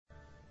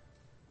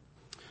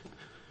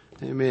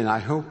Amen. I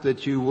hope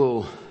that you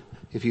will,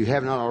 if you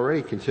have not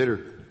already,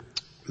 consider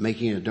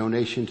making a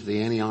donation to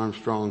the Annie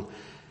Armstrong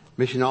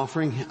mission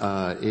offering.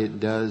 It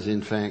does,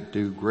 in fact,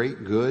 do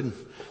great good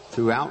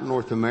throughout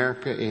North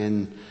America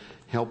in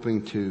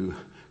helping to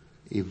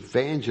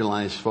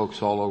evangelize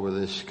folks all over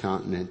this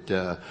continent.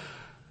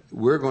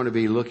 We're going to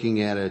be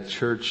looking at a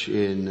church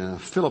in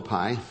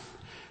Philippi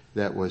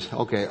that was,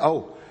 okay.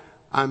 Oh,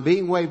 I'm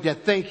being waved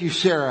at. Thank you,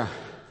 Sarah.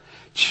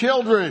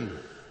 Children,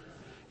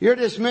 you're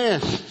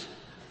dismissed.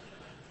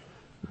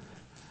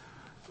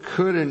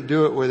 Couldn't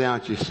do it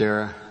without you,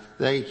 Sarah.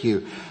 Thank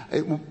you.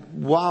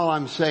 While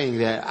I'm saying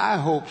that, I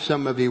hope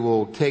some of you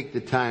will take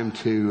the time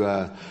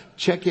to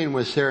check in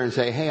with Sarah and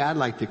say, hey, I'd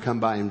like to come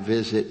by and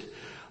visit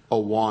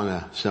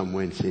Awana some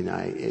Wednesday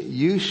night.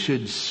 You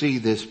should see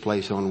this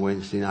place on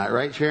Wednesday night,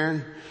 right,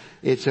 Sharon?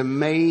 It's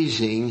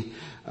amazing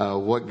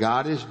what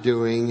God is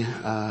doing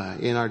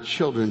in our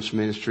children's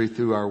ministry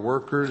through our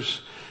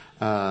workers.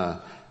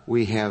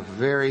 We have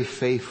very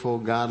faithful,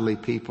 godly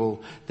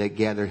people that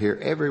gather here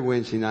every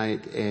Wednesday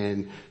night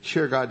and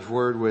share God's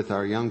Word with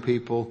our young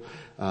people.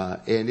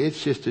 And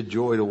it's just a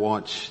joy to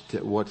watch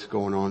what's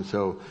going on.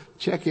 So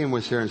check in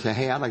with Sarah and say,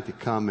 hey, I'd like to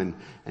come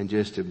and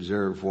just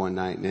observe one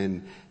night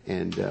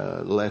and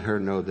let her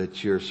know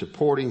that you're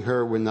supporting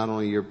her with not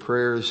only your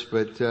prayers,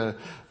 but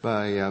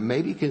by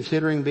maybe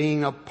considering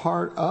being a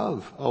part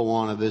of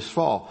Awana this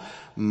fall.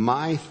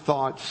 My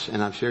thoughts,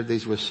 and I've shared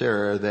these with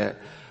Sarah, that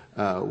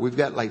we've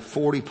got like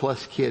 40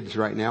 plus kids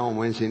right now on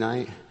Wednesday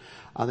night.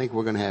 I think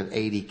we're going to have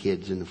 80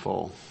 kids in the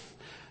fall.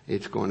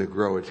 It's going to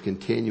grow. It's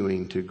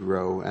continuing to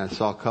grow. I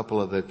saw a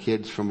couple of the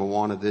kids from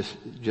Awana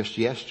just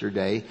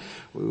yesterday.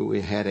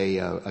 We had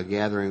a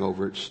gathering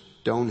over at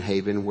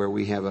Stonehaven where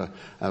we have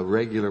a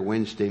regular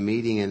Wednesday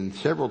meeting, and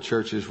several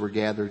churches were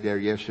gathered there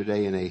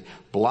yesterday in a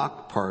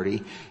block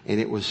party, and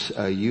it was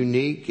a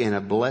unique and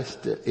a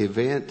blessed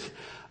event.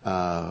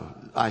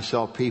 I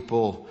saw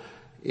people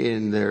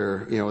in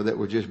there, that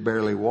were just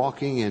barely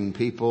walking, and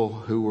people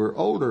who were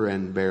older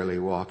and barely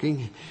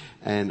walking,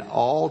 and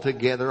all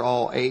together,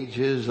 all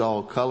ages,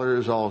 all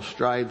colors, all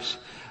stripes,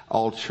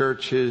 all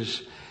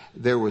churches.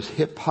 There was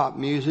hip hop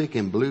music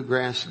and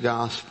bluegrass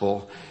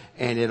gospel,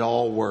 and it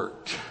all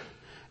worked.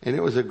 And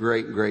it was a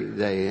great, great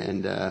day.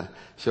 And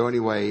so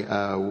anyway,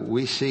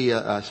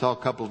 I saw a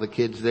couple of the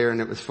kids there,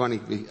 and it was funny.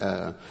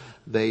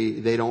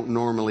 They don't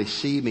normally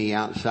see me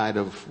outside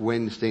of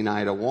Wednesday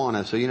night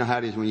Awana. So you know how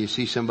it is when you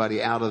see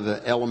somebody out of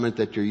the element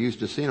that you're used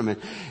to seeing them in.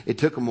 It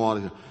took them a while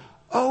to go,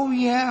 oh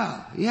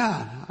yeah,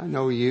 I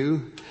know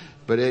you.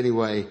 But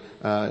anyway,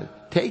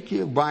 take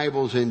your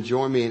Bibles and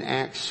join me in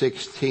Acts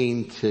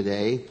 16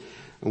 today.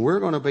 And we're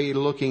going to be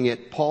looking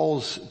at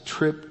Paul's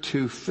trip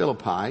to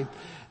Philippi.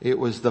 It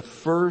was the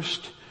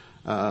first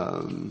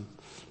time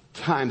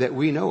that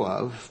we know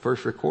of,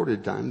 first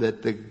recorded time,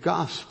 that the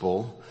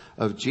gospel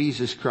of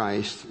Jesus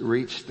Christ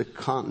reached the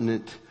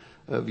continent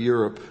of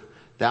Europe.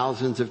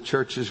 Thousands of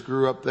churches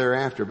grew up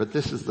thereafter, but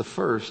this is the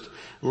first.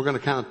 We're going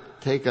to kind of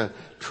take a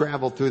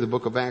travel through the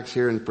book of Acts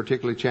here, and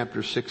particularly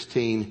chapter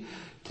 16,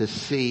 to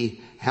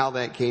see how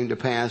that came to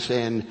pass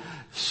and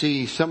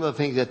see some of the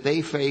things that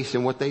they faced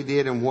and what they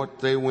did and what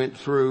they went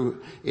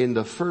through in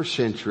the first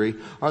century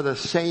are the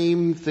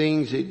same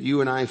things that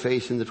you and I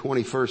face in the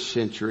 21st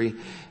century.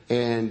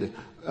 And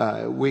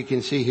we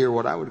can see here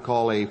what I would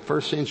call a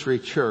first century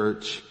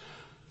church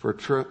for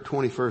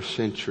 21st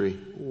century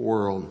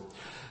world.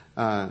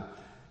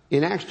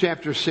 In Acts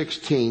chapter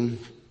 16,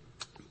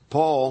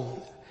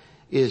 Paul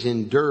is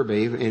in Derbe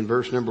in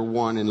verse number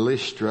 1 in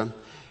Lystra,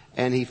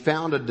 and he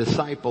found a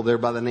disciple there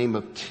by the name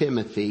of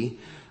Timothy.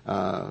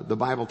 The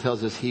Bible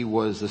tells us he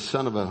was the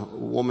son of a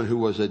woman who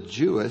was a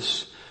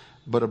Jewess,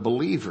 but a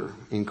believer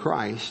in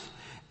Christ.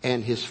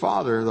 And his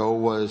father, though,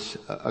 was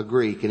a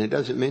Greek, and it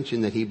doesn't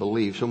mention that he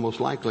believed. So most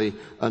likely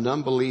an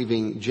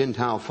unbelieving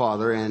Gentile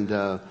father and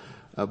a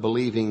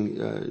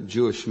believing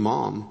Jewish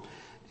mom.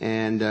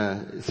 And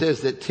it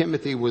says that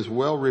Timothy was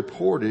well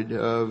reported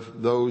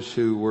of those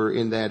who were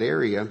in that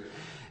area.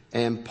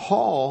 And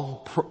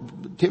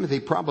Timothy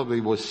probably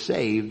was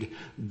saved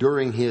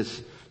during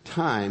his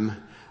time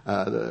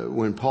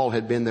when Paul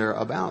had been there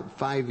about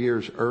 5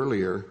 years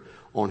earlier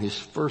on his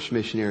first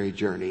missionary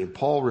journey. And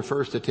Paul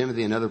refers to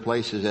Timothy in other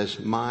places as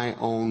my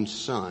own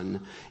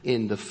son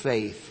in the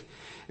faith.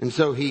 And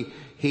so he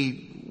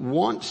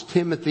wants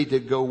Timothy to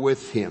go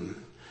with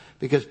him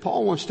because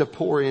Paul wants to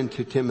pour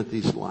into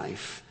Timothy's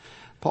life.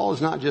 Paul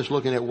is not just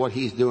looking at what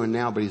he's doing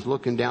now, but he's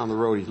looking down the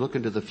road. He's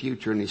looking to the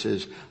future, and he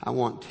says, I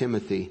want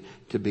Timothy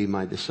to be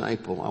my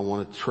disciple. I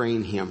want to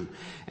train him.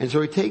 And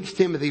so he takes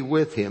Timothy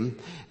with him,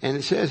 and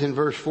it says in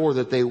verse 4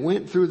 that they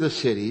went through the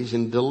cities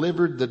and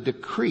delivered the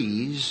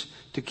decrees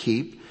to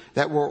keep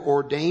that were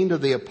ordained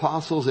of the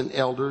apostles and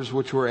elders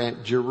which were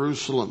at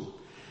Jerusalem.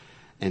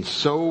 And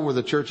so were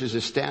the churches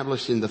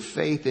established in the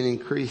faith and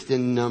increased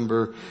in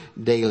number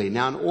daily.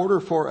 Now, in order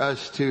for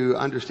us to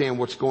understand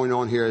what's going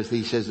on here, as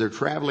he says they're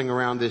traveling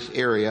around this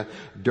area,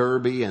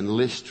 Derbe and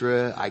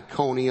Lystra,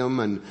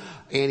 Iconium and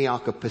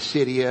Antioch of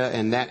Pisidia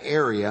and that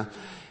area,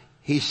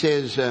 he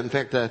says, in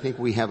fact, I think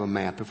we have a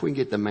map. If we can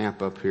get the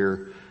map up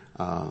here,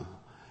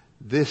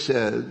 you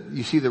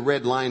see the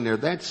red line there.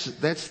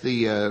 That's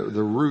the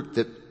route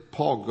that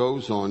Paul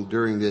goes on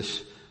during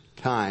this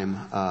time,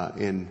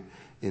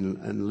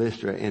 in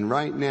Lystra. And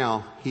right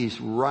now, he's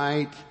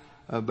right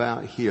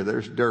about here.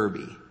 There's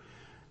Derbe.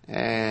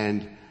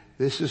 And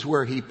this is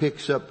where he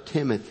picks up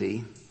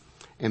Timothy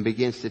and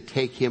begins to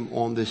take him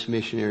on this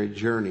missionary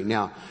journey.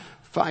 Now,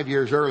 5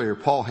 years earlier,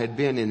 Paul had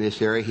been in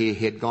this area. He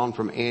had gone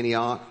from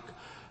Antioch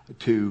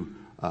to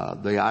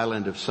the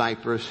island of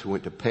Cyprus,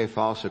 went to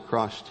Paphos,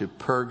 across to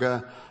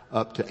Perga,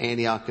 up to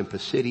Antioch and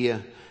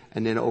Pisidia,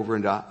 and then over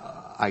into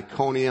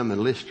Iconium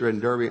and Lystra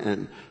and Derbe,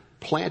 and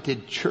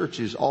planted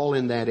churches all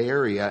in that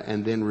area,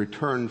 and then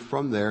returned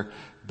from there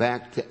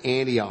back to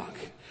Antioch.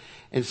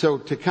 And so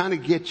to kind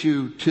of get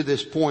you to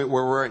this point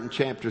where we're at in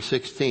chapter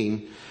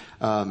 16,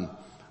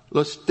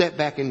 let's step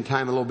back in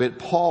time a little bit.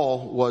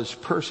 Paul was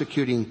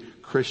persecuting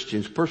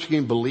Christians,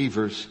 persecuting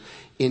believers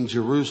in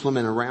Jerusalem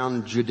and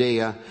around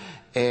Judea.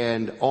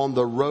 And on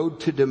the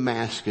road to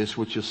Damascus,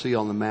 which you'll see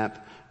on the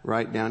map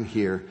right down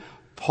here,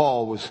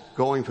 Paul was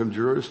going from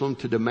Jerusalem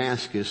to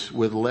Damascus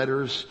with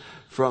letters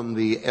from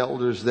the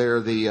elders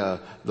there, the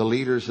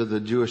leaders of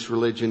the Jewish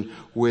religion,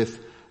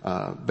 with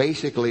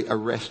basically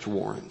arrest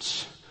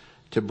warrants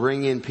to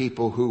bring in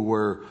people who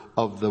were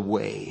of the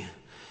way.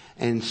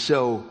 And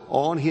so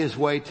on his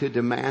way to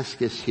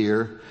Damascus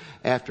here,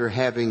 after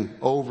having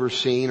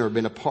overseen or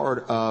been a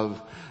part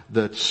of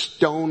the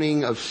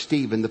stoning of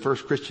Stephen, the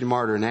first Christian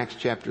martyr in Acts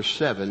chapter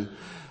 7,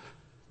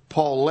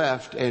 Paul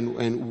left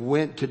and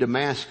went to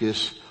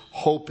Damascus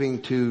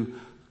hoping to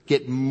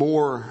get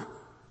more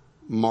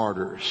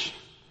martyrs,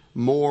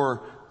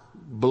 more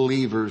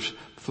believers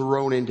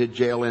thrown into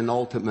jail and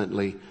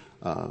ultimately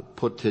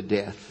put to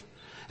death.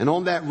 And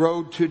on that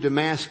road to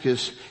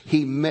Damascus,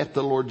 he met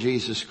the Lord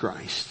Jesus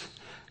Christ.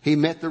 He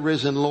met the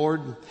risen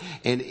Lord,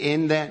 and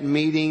in that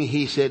meeting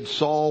he said,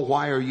 "Saul,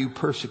 why are you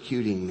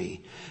persecuting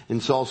me?"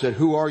 And Saul said,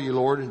 "Who are you,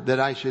 Lord, that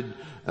I should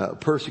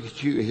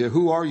persecute you?" He said,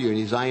 "Who are you?" And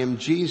he said, "I am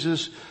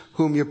Jesus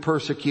whom you're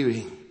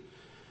persecuting."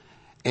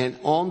 And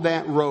on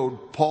that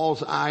road,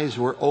 Paul's eyes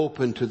were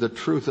open to the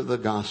truth of the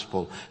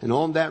gospel. And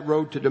on that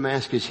road to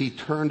Damascus, he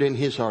turned in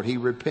his heart. He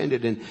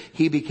repented and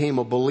he became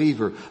a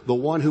believer. The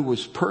one who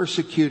was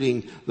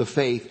persecuting the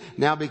faith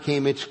now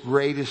became its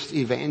greatest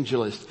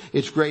evangelist,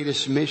 its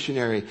greatest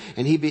missionary.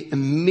 And he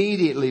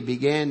immediately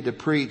began to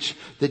preach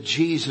that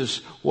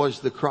Jesus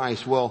was the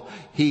Christ. Well,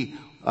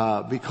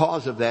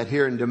 because of that,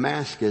 here in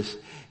Damascus,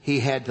 he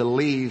had to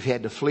leave, he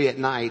had to flee at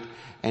night,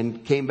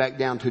 and came back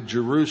down to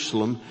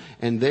Jerusalem.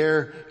 And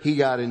there he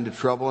got into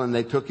trouble, and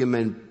they took him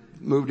and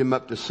moved him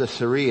up to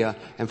Caesarea.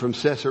 And from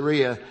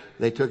Caesarea,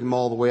 they took him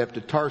all the way up to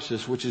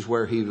Tarsus, which is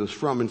where he was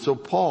from. And so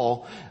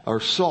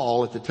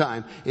Saul at the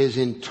time, is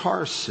in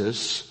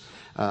Tarsus,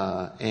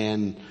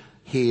 and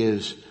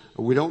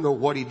we don't know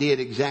what he did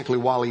exactly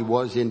while he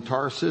was in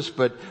Tarsus,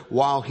 but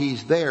while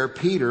he's there,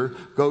 Peter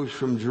goes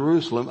from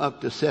Jerusalem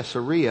up to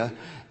Caesarea,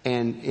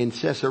 and in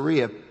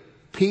Caesarea,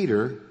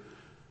 Peter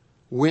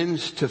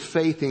wins to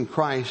faith in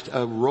Christ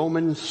a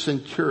Roman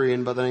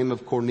centurion by the name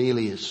of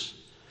Cornelius.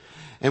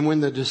 And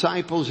when the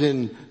disciples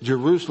in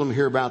Jerusalem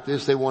hear about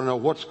this, they want to know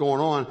what's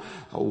going on.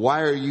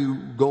 Why are you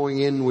going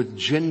in with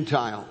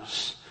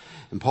Gentiles?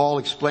 And Paul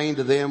explained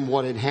to them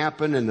what had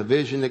happened and the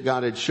vision that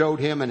God had showed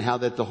him, and how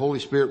that the Holy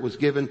Spirit was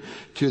given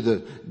to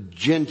the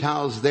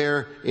Gentiles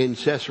there in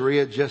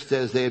Caesarea, just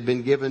as they had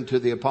been given to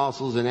the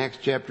apostles in Acts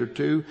chapter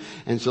 2.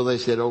 And so they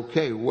said,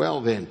 okay,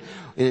 well then.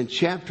 And in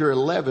chapter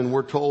 11,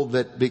 we're told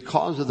that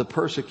because of the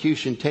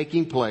persecution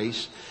taking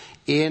place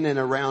in and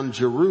around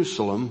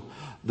Jerusalem,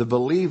 the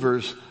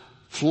believers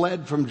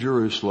fled from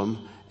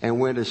Jerusalem and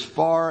went as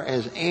far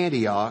as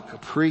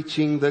Antioch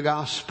preaching the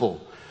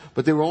gospel.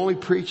 But they were only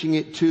preaching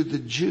it to the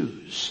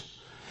Jews.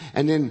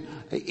 And then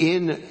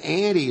in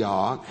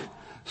Antioch,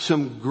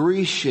 some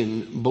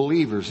Grecian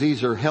believers,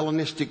 these are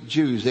Hellenistic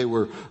Jews. They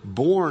were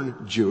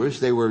born Jewish.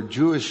 They were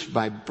Jewish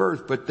by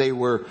birth, but they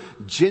were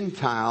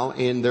Gentile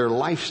in their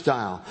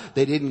lifestyle.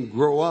 They didn't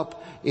grow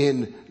up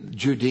in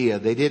Judea.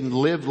 They didn't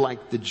live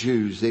like the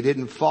Jews. They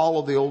didn't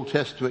follow the Old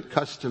Testament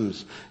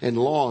customs and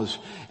laws.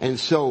 And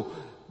so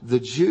the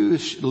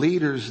Jewish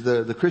leaders,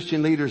 the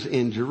Christian leaders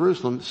in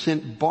Jerusalem,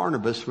 sent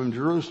Barnabas from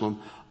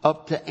Jerusalem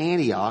up to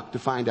Antioch to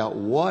find out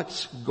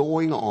what's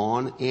going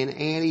on in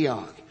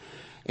Antioch.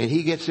 And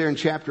he gets there in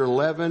chapter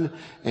 11,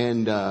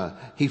 and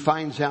he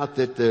finds out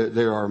that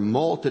there are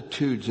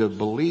multitudes of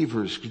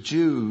believers,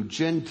 Jew,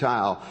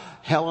 Gentile,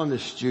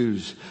 Hellenist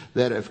Jews,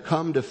 that have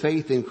come to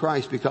faith in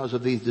Christ because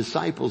of these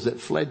disciples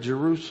that fled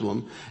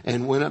Jerusalem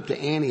and went up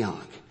to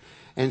Antioch.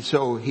 And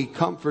so he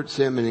comforts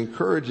them and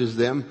encourages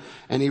them,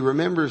 and he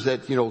remembers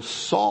that,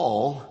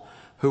 Saul,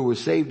 who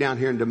was saved down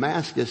here in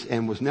Damascus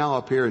and was now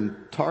up here in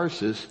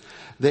Tarsus,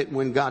 that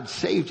when God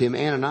saved him,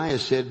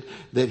 Ananias said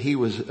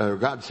that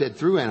God said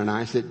through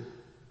Ananias that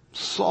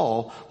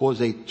Saul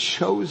was a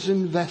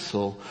chosen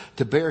vessel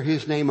to bear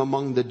his name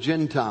among the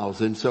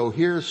Gentiles. And so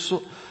here's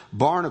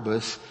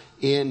Barnabas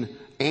in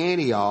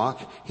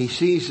Antioch, he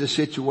sees the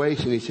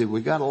situation. He said,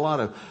 we got a lot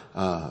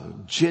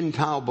of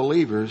Gentile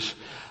believers.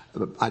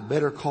 I'd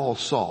better call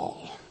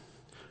Saul.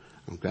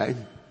 Okay?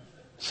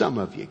 Some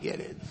of you get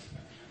it.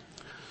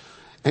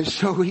 And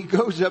so he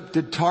goes up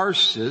to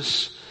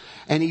Tarsus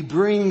and he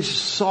brings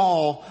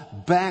Saul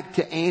back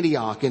to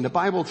Antioch. And the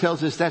Bible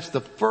tells us that's the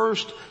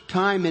first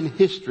time in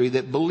history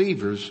that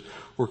believers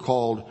were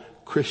called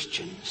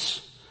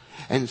Christians.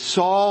 And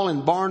Saul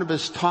and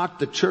Barnabas taught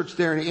the church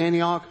there in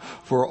Antioch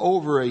for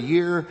over a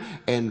year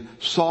and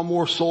saw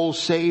more souls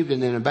saved.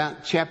 And then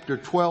about chapter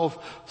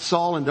 12,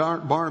 Saul and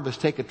Barnabas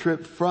take a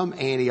trip from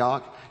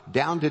Antioch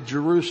down to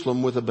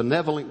Jerusalem with a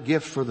benevolent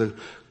gift for the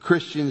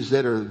Christians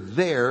that are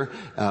there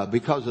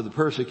because of the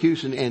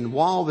persecution. And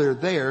while they're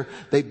there,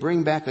 they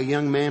bring back a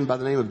young man by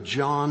the name of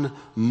John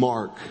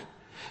Mark.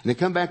 And they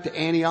come back to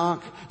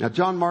Antioch. Now,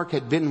 John Mark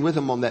had been with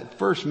them on that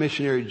first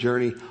missionary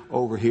journey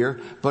over here,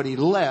 but he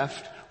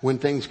left when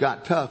things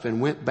got tough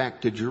and went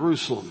back to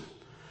Jerusalem.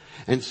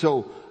 And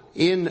so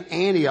in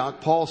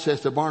Antioch, Paul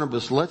says to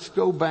Barnabas, let's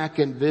go back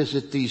and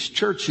visit these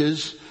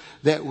churches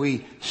that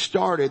we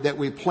started, that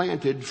we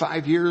planted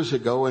 5 years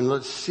ago, and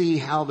let's see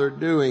how they're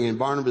doing. And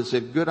Barnabas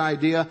said, good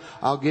idea.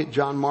 I'll get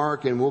John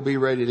Mark and we'll be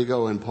ready to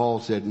go. And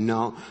Paul said,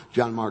 no,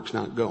 John Mark's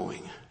not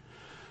going.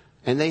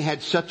 And they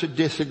had such a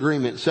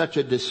disagreement, such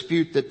a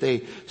dispute that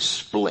they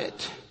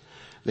split.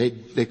 They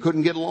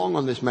couldn't get along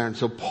on this matter. And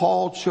so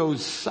Paul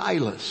chose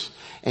Silas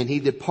and he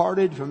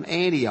departed from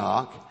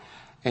Antioch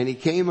and he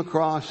came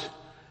across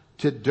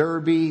to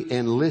Derbe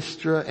and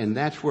Lystra, and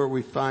that's where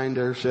we find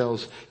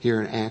ourselves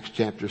here in Acts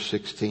chapter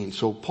 16.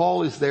 So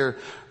Paul is there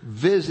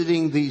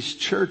visiting these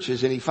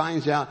churches and he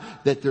finds out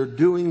that they're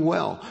doing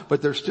well,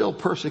 but there's still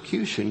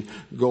persecution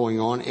going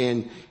on,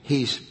 and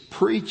he's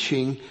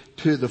preaching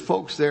to the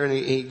folks there, and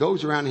he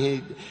goes around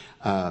and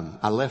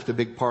I left a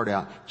big part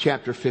out.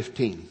 Chapter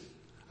 15.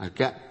 I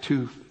got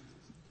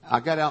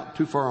out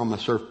too far on my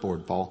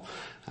surfboard, Paul.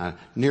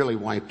 Nearly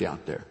wiped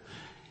out there.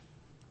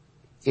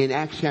 In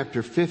Acts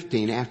chapter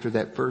 15, after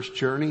that first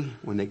journey,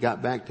 when they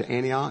got back to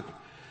Antioch,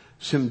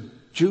 some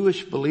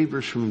Jewish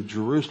believers from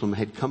Jerusalem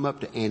had come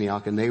up to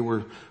Antioch and they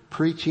were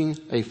preaching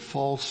a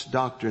false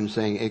doctrine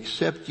saying,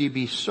 except ye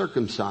be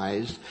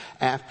circumcised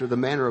after the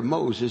manner of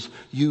Moses,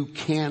 you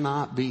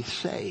cannot be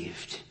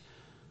saved.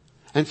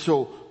 And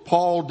so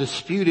Paul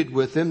disputed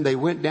with them. They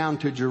went down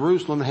to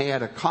Jerusalem. They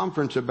had a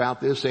conference about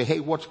this. Say,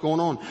 hey, what's going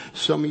on?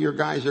 Some of your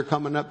guys are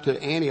coming up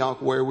to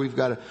Antioch where we've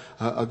got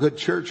a good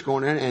church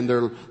going in, and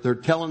they're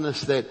telling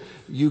us that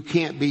you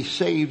can't be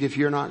saved if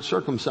you're not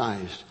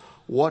circumcised.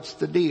 What's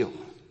the deal?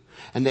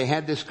 And they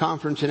had this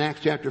conference in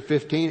Acts chapter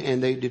 15,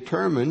 and they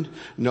determined,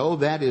 no,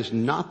 that is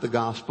not the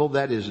gospel.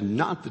 That is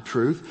not the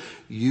truth.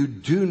 You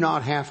do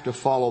not have to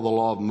follow the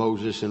law of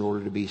Moses in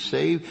order to be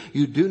saved.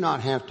 You do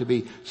not have to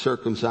be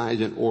circumcised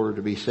in order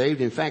to be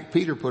saved. In fact,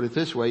 Peter put it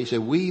this way. He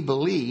said, we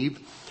believe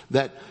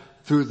that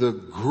through the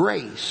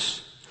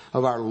grace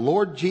of our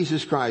Lord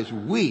Jesus Christ,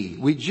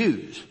 we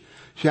Jews,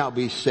 shall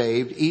be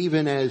saved,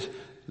 even as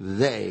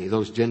they,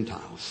 those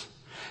Gentiles.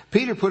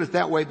 Peter put it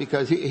that way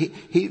because he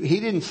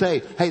didn't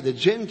say, hey, the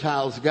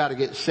Gentiles got to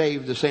get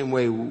saved the same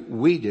way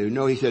we do.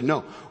 No, he said,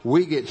 no,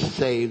 we get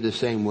saved the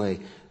same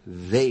way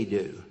they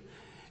do.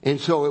 And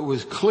so it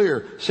was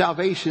clear,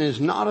 salvation is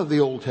not of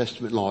the Old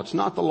Testament law. It's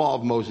not the law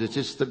of Moses.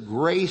 It's the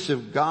grace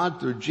of God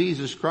through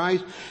Jesus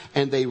Christ.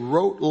 And they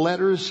wrote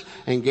letters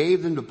and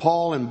gave them to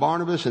Paul and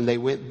Barnabas, and they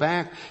went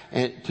back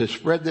and to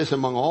spread this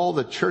among all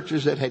the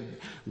churches that had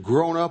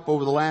grown up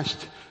over the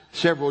last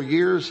several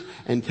years,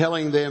 and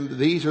telling them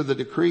these are the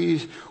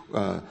decrees.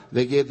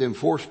 They gave them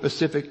 4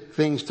 specific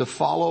things to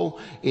follow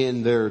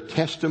in their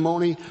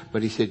testimony.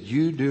 But he said,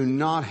 you do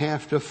not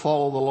have to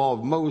follow the law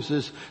of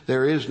Moses.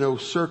 There is no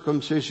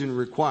circumcision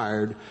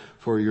required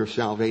for your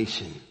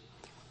salvation.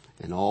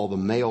 And all the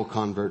male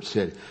converts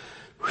said,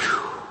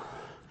 whew,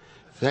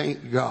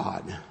 thank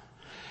God.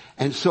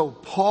 And so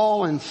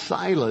Paul and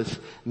Silas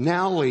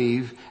now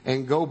leave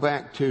and go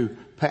back to,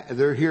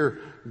 they're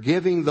here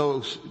giving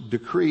those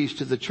decrees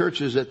to the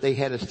churches that they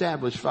had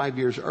established 5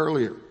 years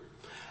earlier.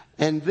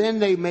 And then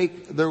they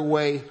make their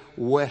way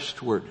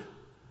westward.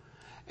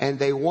 And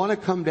they want to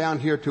come down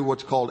here to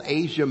what's called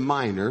Asia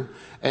Minor.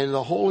 And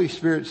the Holy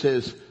Spirit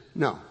says,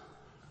 no,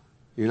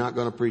 you're not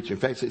going to preach. In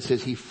fact, it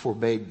says he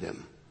forbade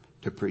them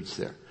to preach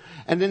there.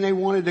 And then they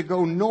wanted to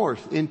go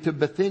north into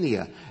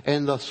Bithynia.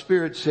 And the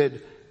Spirit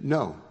said,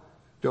 no,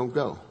 don't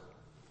go.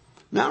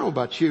 Now, I don't know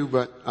about you,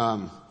 but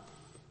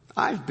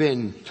I've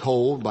been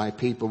told by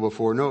people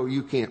before, no,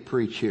 you can't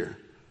preach here.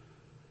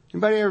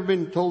 Anybody ever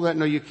been told that?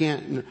 No, you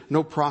can't,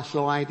 no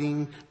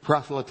proselytizing,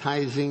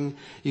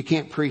 you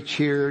can't preach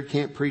here, you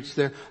can't preach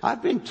there.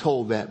 I've been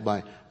told that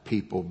by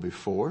people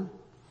before.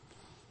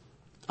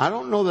 I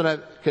don't know that I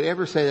could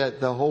ever say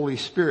that the Holy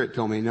Spirit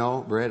told me,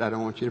 no, Brett, I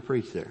don't want you to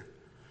preach there.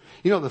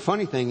 You know, the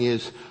funny thing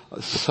is,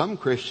 some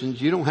Christians,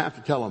 you don't have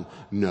to tell them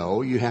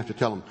no, you have to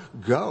tell them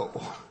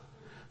go.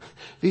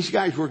 These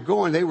guys were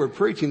going, they were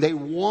preaching, they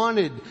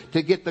wanted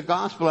to get the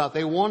gospel out,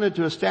 they wanted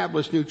to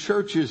establish new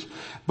churches,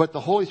 but the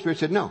Holy Spirit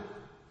said, no,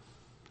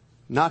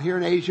 not here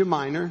in Asia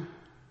Minor,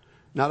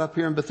 Not up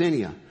here in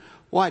Bithynia.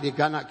 Why? Did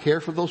God not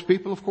care for those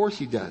people? Of course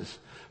he does.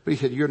 But he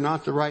said, you're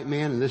not the right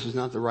man and this is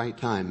not the right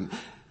time.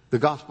 The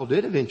gospel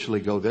did eventually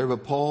go there,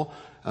 but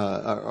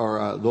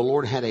the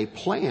Lord had a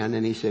plan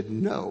and he said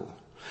no.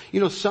 You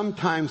know,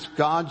 sometimes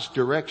God's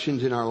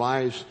directions in our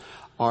lives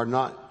are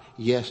not,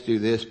 yes, do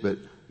this, but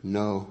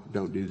no,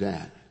 don't do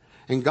that.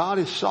 And God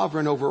is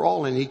sovereign over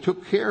all, and he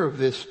took care of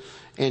this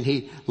and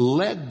he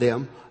led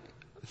them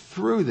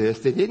through this.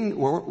 They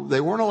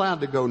weren't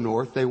allowed to go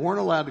north. They weren't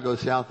allowed to go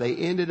south. They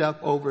ended up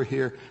over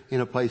here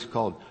in a place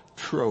called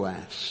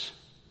Troas.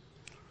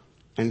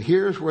 And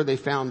here's where they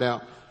found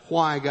out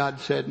why God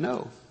said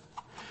no.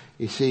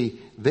 You see,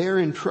 there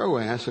in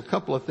Troas, a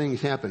couple of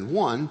things happened.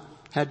 One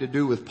had to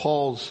do with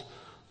Paul's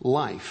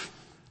life.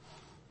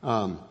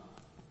 Paul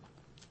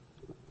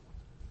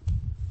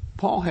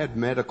had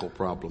medical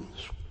problems.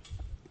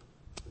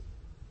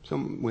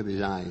 Some with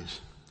his eyes.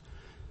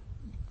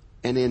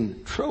 And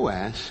in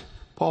Troas,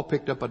 Paul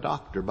picked up a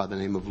doctor by the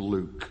name of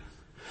Luke.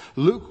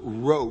 Luke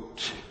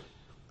wrote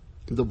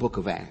the book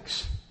of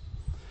Acts.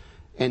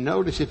 And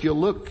notice if you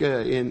look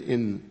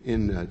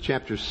in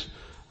chapters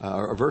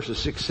or verses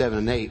 6, 7,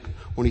 and 8,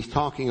 when he's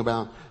talking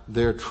about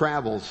their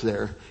travels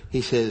there,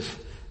 he says,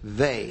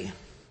 they.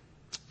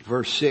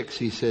 Verse 6,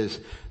 he says,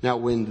 now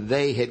when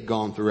they had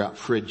gone throughout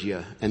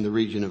Phrygia and the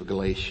region of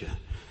Galatia.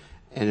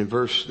 And in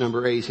verse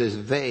number 8, he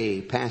says,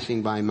 they,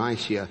 passing by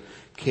Mysia,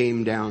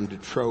 came down to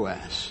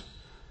Troas.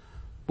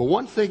 But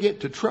once they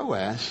get to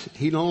Troas,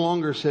 he no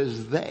longer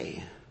says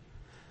they.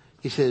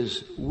 He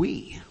says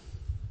we.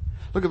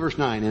 Look at verse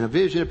 9. And a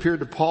vision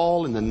appeared to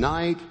Paul in the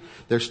night.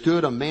 There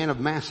stood a man of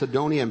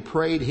Macedonia and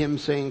prayed him,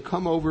 saying,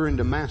 come over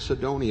into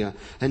Macedonia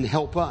and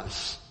help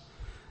us.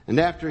 And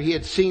after he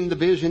had seen the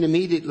vision,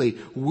 immediately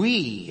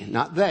we,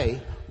 not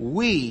they,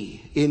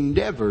 we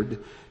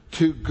endeavored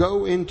to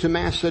go into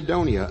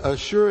Macedonia,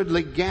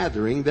 assuredly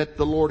gathering that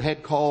the Lord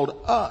had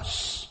called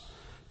us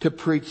to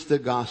preach the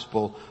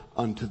gospel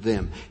unto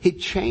them. He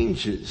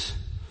changes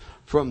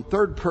from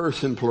third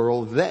person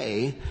plural,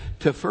 they,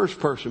 to first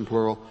person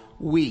plural,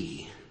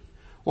 we.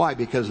 Why?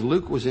 Because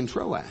Luke was in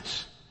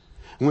Troas.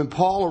 When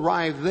Paul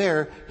arrived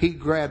there, he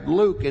grabbed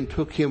Luke and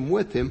took him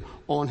with him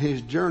on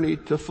his journey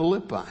to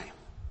Philippi.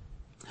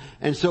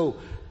 And so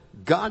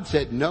God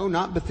said, no,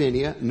 not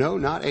Bithynia, no,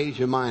 not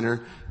Asia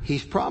Minor.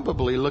 He's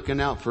probably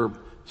looking out for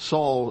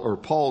Saul or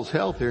Paul's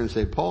health here and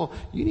say, Paul,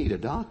 you need a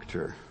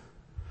doctor.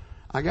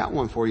 I got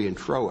one for you in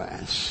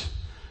Troas.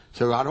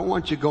 So I don't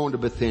want you going to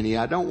Bithynia.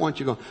 I don't want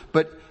you going.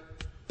 But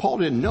Paul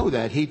didn't know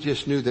that. He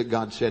just knew that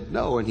God said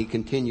no, and he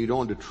continued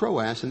on to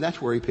Troas, and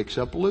that's where he picks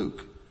up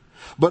Luke.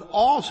 But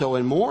also,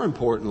 and more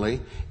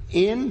importantly,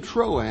 in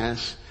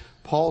Troas,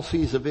 Paul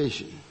sees a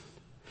vision.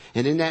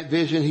 And in that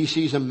vision, he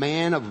sees a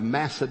man of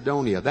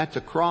Macedonia. That's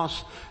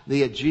across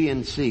the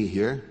Aegean Sea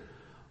here.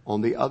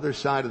 On the other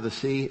side of the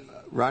sea,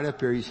 right up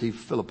here, you see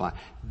Philippi.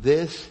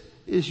 This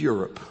is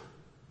Europe.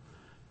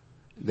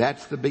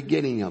 That's the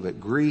beginning of it.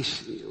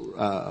 Greece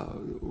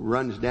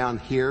runs down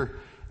here,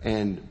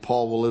 and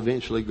Paul will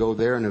eventually go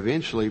there, and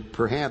eventually,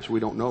 perhaps, we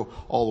don't know,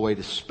 all the way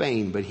to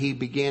Spain. But he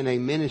began a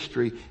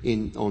ministry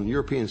on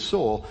European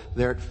soil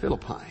there at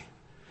Philippi.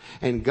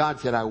 And God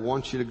said, I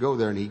want you to go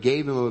there. And he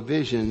gave him a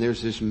vision. And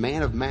there's this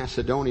man of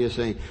Macedonia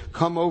saying,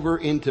 come over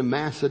into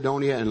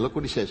Macedonia. And look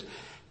what he says.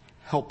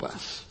 Help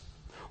us.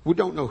 We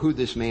don't know who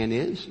this man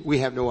is. We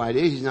have no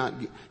idea.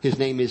 His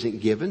name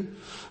isn't given.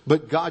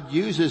 But God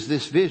uses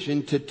this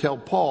vision to tell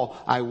Paul,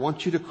 I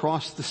want you to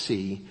cross the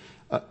sea,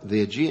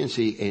 the Aegean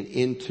Sea, and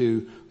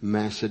into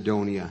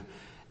Macedonia.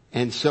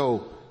 And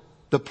so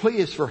the plea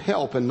is for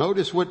help. And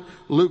notice what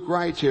Luke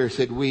writes here. He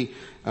said,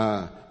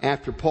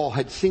 after Paul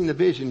had seen the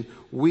vision,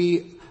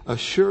 we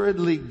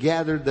assuredly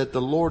gathered that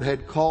the Lord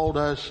had called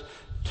us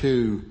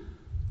to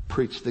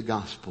preach the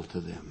gospel to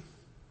them.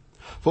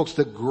 Folks,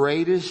 the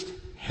greatest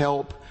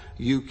help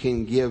you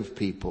can give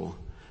people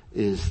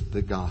is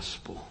the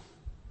gospel.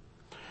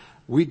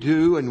 We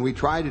do, and we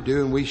try to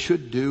do, and we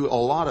should do a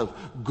lot of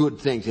good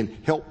things and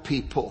help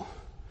people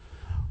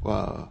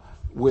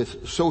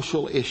with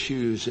social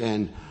issues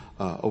and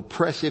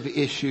oppressive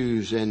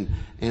issues and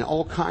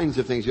all kinds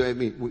of things. I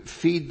mean, we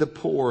feed the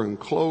poor and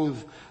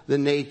clothe the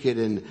naked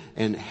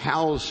and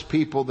house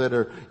people that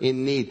are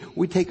in need.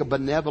 We take a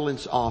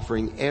benevolence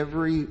offering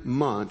every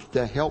month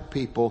to help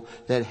people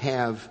that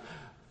have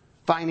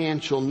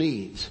financial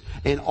needs.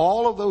 And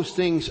all of those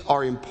things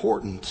are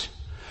important,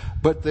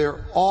 but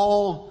they're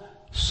all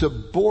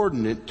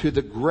subordinate to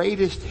the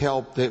greatest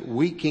help that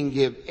we can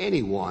give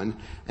anyone,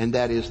 and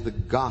that is the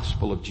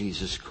gospel of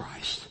Jesus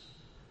Christ.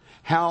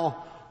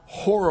 How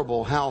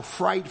horrible, how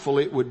frightful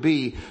it would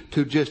be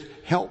to just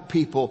help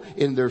people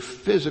in their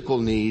physical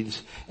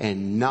needs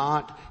and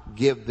not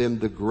give them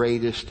the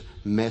greatest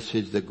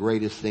message, the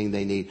greatest thing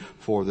they need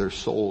for their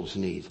soul's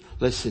needs.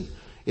 Listen,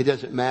 it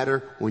doesn't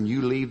matter when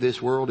you leave this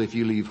world if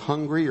you leave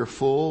hungry or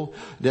full.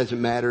 It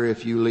doesn't matter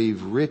if you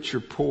leave rich or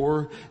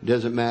poor. It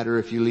doesn't matter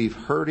if you leave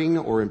hurting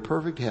or in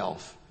perfect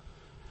health.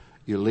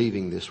 You're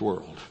leaving this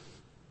world.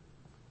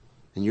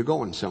 And you're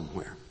going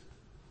somewhere.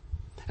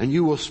 And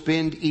you will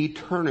spend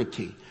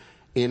eternity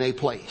in a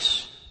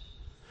place.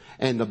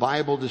 And the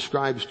Bible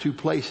describes two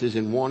places,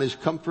 and one is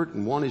comfort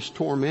and one is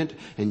torment,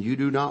 and you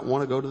do not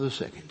want to go to the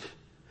second.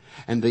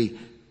 And the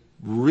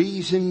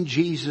reason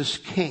Jesus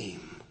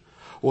came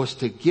was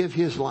to give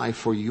his life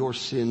for your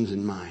sins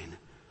and mine.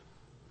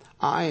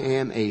 I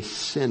am a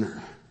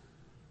sinner.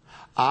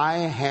 I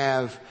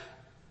have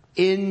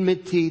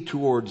enmity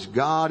towards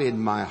God in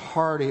my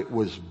heart. It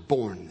was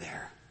born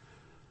there.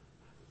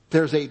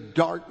 There's a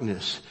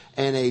darkness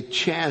and a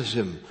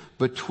chasm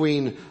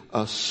between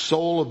a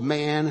soul of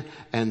man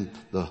and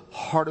the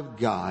heart of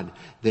God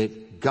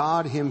that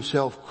God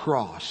himself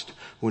crossed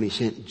when he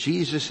sent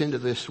Jesus into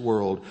this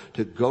world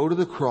to go to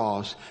the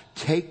cross,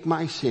 take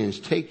my sins,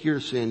 take your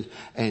sins,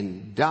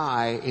 and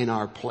die in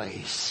our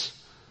place.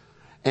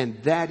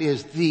 And that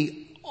is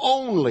the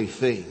only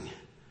thing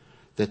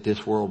that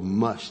this world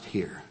must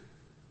hear.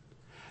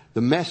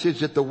 The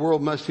message that the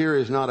world must hear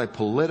is not a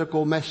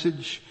political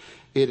message.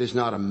 It is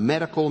not a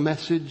medical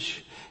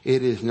message.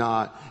 It is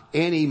not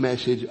any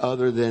message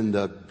other than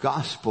the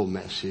gospel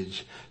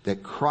message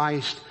that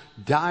Christ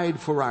died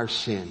for our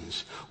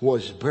sins,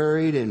 was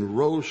buried and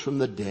rose from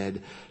the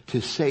dead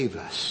to save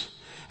us.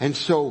 And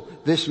so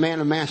this man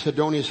of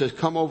Macedonia says,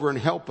 come over and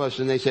help us.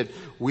 And they said,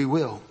 we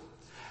will.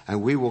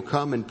 And we will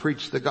come and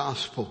preach the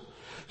gospel.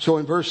 So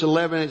in verse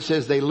 11 it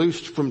says they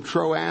loosed from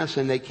Troas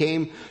and they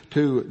came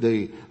to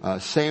the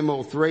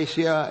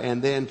Samothracia,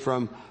 and then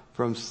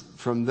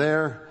from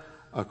there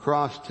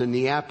across to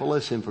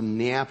Neapolis, and from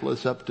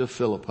Neapolis up to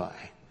Philippi.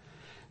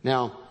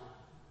 Now,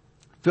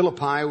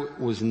 Philippi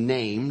was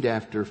named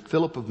after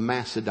Philip of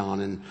Macedon,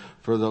 and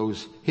for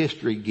those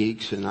history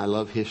geeks, and I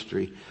love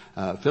history,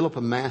 Philip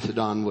of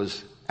Macedon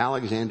was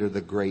Alexander the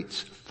Great's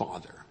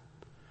father.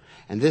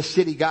 And this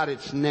city got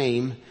its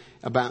name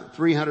about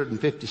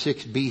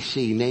 356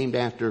 BC, named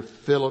after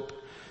Philip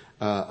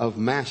of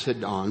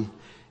Macedon.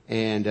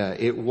 And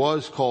it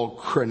was called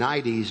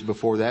Crenides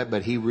before that,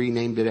 but he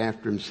renamed it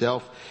after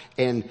himself.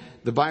 And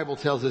the Bible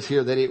tells us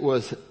here that it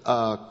was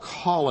a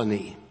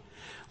colony.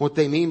 What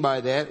they mean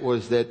by that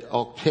was that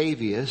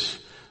Octavius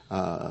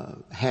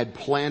had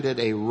planted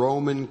a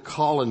Roman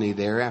colony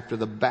there after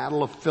the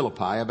Battle of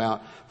Philippi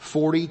about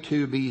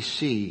 42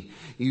 BC.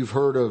 You've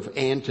heard of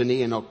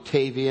Antony and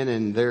Octavian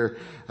and their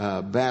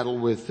battle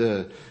with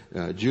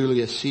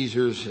Julius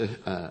Caesar's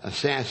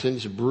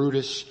assassins,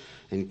 Brutus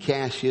and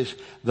Cassius.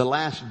 The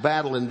last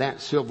battle in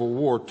that civil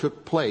war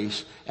took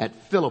place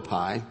at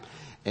Philippi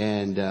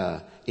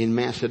and in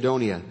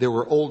Macedonia. There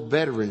were old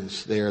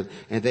veterans there,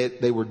 and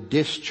they were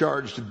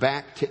discharged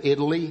back to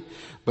Italy,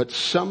 but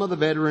some of the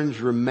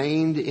veterans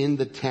remained in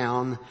the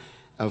town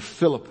of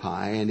Philippi,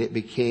 and it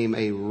became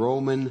a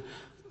Roman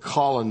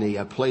colony,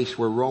 a place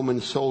where Roman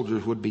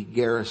soldiers would be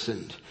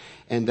garrisoned.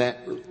 And that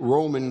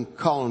Roman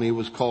colony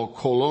was called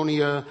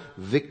Colonia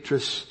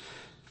Victrix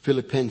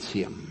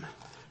Philippensium,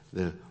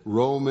 the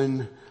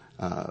Roman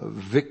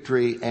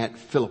victory at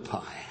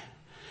Philippi.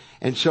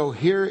 And so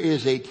here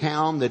is a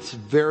town that's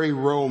very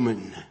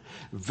Roman,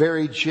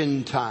 very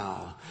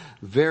Gentile,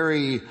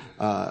 very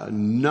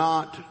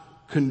not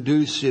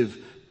conducive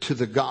to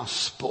the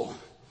gospel.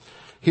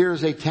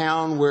 Here's a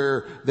town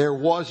where there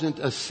wasn't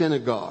a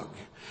synagogue.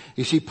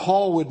 You see,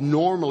 Paul would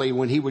normally,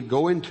 when he would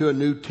go into a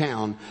new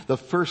town, the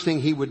first thing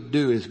he would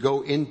do is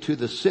go into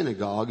the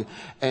synagogue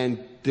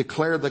and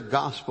declare the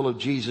gospel of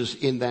Jesus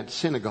in that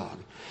synagogue.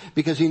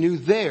 Because he knew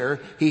there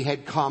he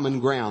had common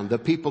ground. The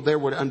people there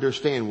would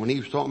understand. When he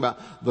was talking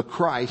about the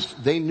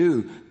Christ, they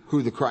knew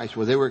who the Christ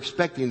was. They were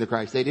expecting the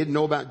Christ. They didn't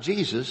know about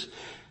Jesus,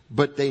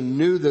 but they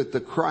knew that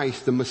the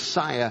Christ, the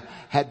Messiah,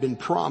 had been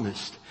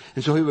promised.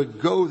 And so he would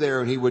go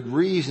there and he would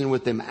reason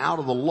with them out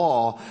of the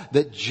law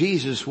that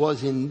Jesus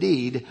was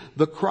indeed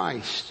the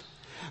Christ.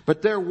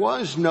 But there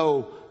was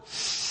no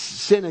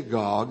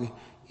synagogue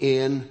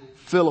in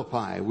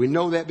Philippi. We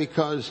know that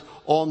because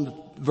on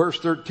verse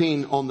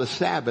 13, on the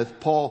Sabbath,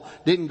 Paul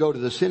didn't go to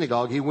the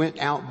synagogue. He went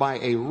out by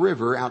a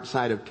river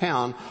outside of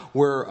town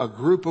where a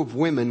group of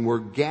women were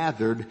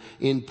gathered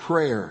in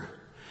prayer.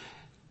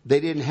 They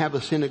didn't have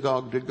a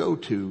synagogue to go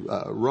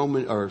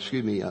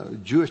to.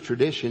 Jewish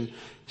tradition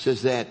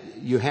says that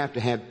you have to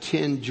have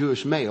 10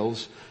 Jewish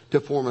males to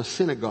form a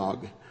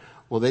synagogue.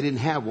 Well, they didn't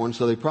have one,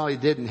 so they probably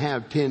didn't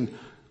have 10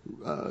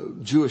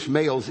 Jewish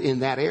males in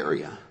that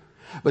area.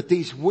 But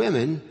these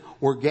women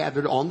were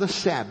gathered on the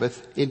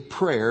Sabbath in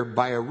prayer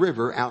by a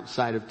river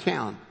outside of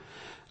town.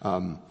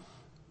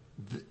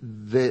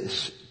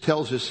 This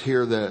tells us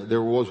here that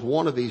there was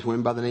one of these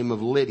women by the name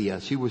of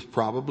Lydia. She was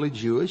probably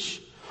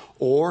Jewish,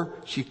 or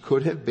she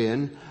could have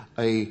been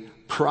a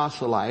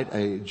proselyte,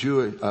 a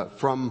Jew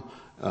from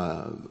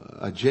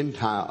a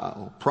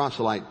Gentile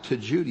proselyte to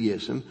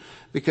Judaism,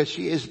 because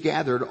she is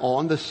gathered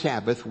on the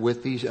Sabbath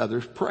with these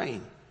others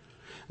praying.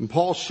 And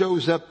Paul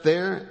shows up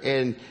there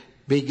and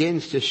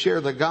begins to share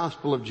the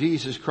gospel of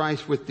Jesus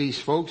Christ with these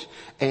folks,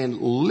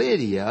 and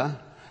Lydia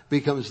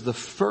becomes the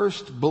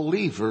first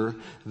believer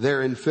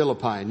there in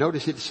Philippi.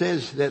 Notice it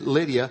says that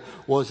Lydia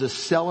was a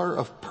seller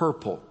of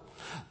purple.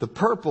 The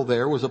purple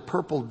there was a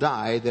purple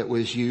dye that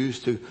was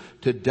used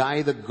to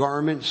dye the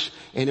garments,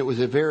 and it was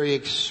a very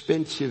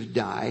expensive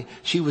dye.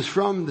 She was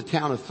from the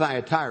town of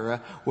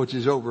Thyatira, which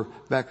is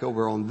back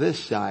over on this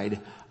side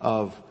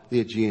of the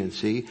Aegean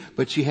Sea,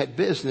 but she had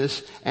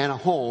business and a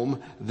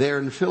home there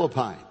in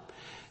Philippi.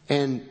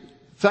 And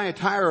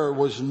Thyatira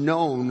was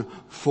known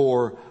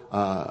for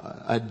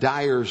a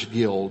dyer's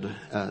guild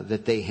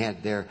that they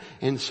had there.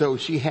 And so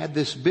she had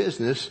this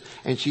business,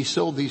 and she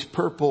sold these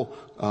purple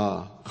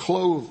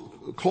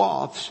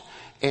cloths,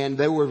 and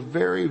they were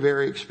very,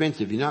 very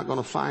expensive. You're not going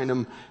to find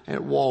them at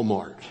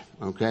Walmart,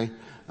 okay?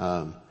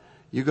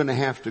 You're going to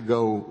have to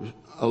go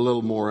a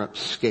little more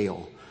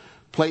upscale.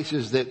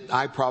 Places that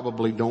I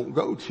probably don't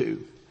go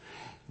to.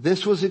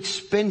 This was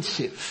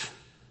expensive.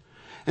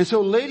 And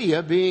so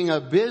Lydia, being a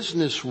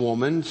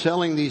businesswoman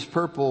selling these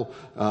purple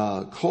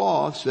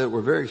cloths that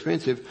were very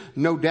expensive,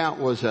 no doubt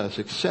was a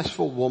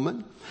successful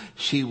woman.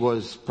 She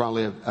was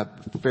probably a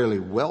fairly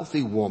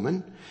wealthy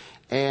woman.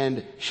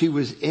 And she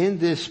was in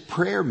this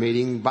prayer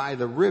meeting by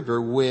the river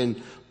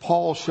when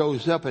Paul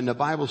shows up, and the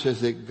Bible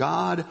says that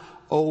God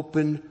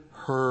opened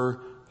her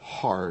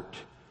heart,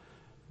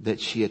 that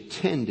she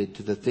attended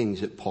to the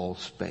things that Paul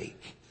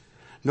spake.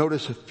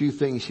 Notice a few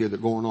things here that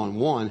are going on.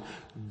 One,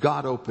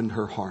 God opened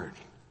her heart.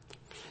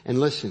 And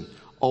listen,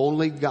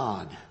 only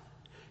God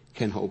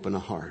can open a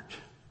heart.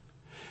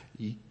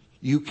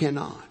 You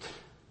cannot.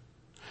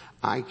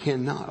 I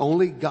cannot.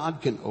 Only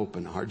God can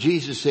open a heart.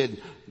 Jesus said,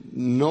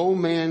 no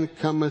man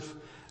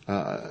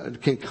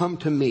can come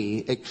to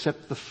me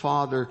except the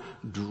Father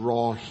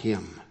draw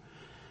him.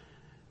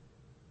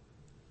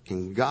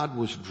 And God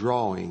was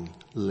drawing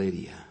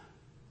Lydia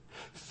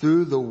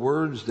through the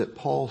words that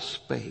Paul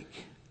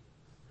spake,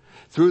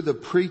 through the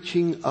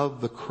preaching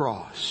of the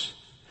cross.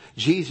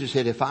 Jesus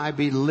said, if I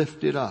be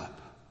lifted up,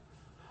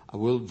 I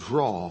will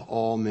draw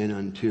all men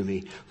unto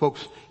me.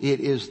 Folks, it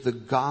is the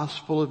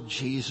gospel of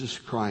Jesus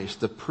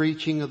Christ, the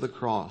preaching of the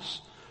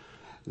cross,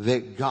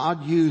 that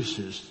God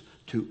uses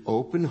to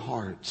open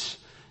hearts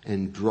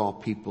and draw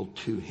people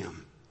to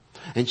him.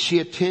 And she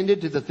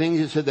attended to the things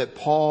that said that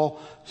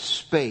Paul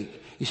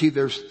spake. You see,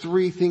 there's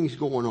three things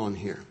going on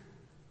here.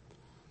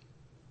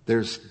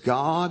 There's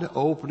God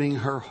opening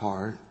her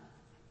heart.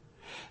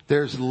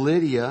 There's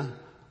Lydia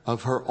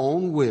of her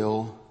own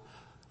will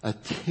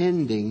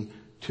attending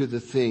to the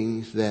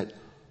things that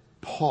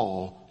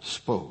Paul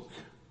spoke.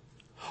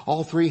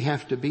 All three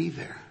have to be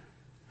there.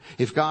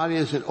 If God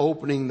isn't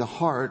opening the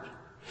heart,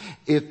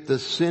 if the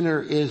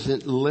sinner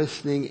isn't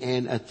listening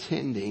and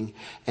attending,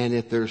 and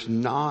if there's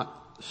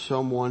not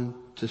someone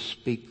to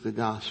speak the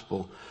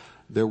gospel,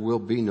 there will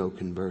be no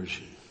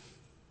conversion.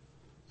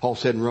 Paul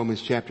said in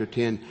Romans chapter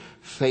 10,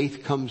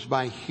 faith comes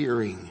by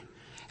hearing,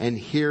 and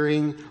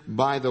hearing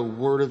by the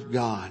word of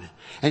God.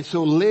 And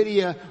so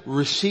Lydia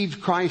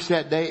received Christ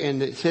that day,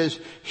 and it says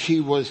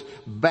she was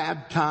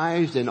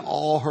baptized in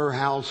all her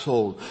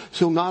household.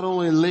 So not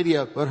only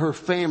Lydia, but her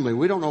family.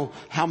 We don't know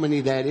how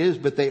many that is,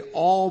 but they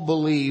all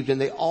believed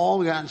and they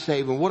all got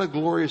saved. And what a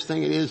glorious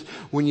thing it is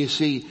when you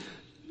see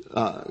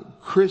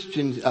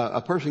Christians,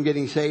 a person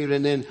getting saved,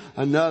 and then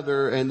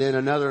another, and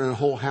a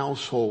whole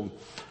household.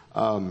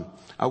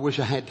 I wish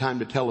I had time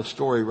to tell a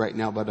story right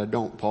now, but I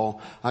don't,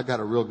 Paul. I got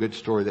a real good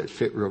story that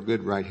fit real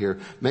good right here.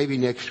 Maybe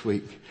next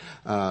week.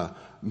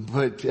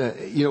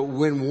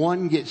 When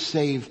one gets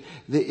saved,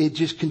 it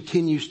just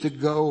continues to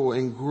go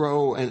and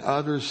grow, and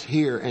others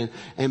hear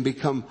and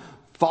become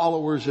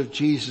followers of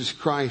Jesus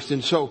Christ.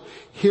 And so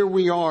here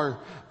we are.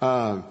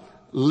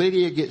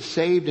 Lydia gets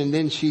saved, and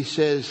then she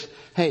says,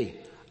 hey,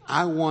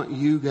 I want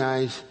you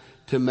guys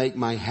to make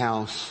my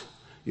house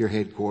your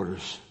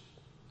headquarters.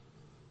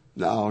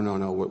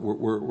 No,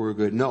 we're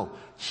good. No,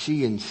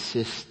 she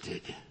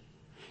insisted.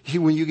 See,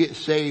 when you get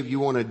saved, you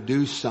want to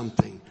do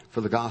something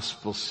for the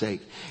gospel's sake.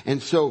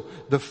 And so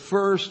the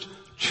first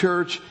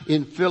church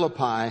in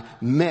Philippi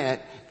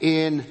met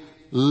in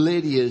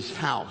Lydia's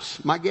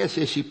house. My guess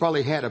is she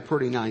probably had a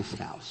pretty nice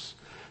house,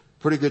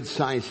 pretty good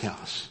sized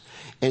house.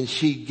 And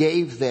she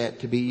gave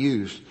that to be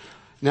used.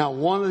 Now,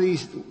 one of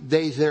these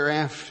days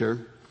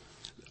thereafter,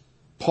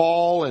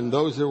 Paul and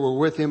those that were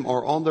with him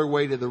are on their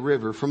way to the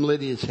river from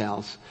Lydia's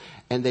house,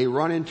 and they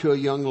run into a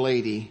young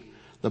lady,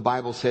 the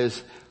Bible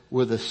says,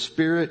 with a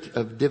spirit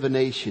of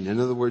divination. In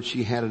other words,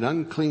 she had an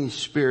unclean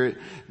spirit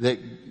that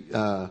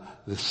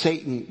the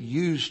Satan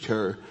used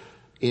her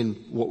in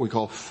what we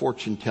call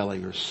fortune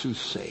telling or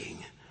soothsaying.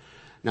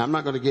 Now, I'm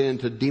not going to get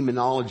into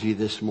demonology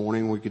this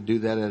morning. We could do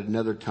that at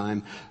another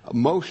time.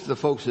 Most of the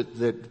folks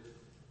that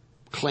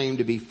claim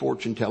to be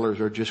fortune tellers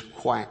are just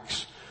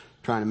quacks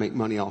trying to make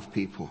money off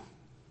people.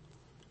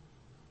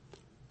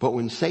 But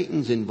when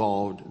Satan's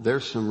involved,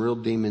 there's some real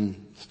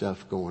demon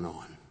stuff going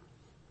on.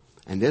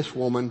 And this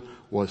woman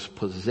was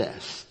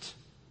possessed.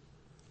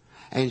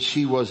 And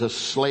she was a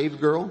slave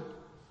girl.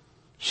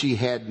 She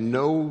had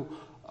no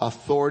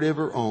authority of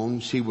her own.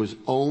 She was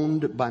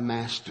owned by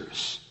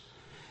masters.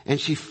 And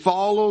she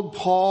followed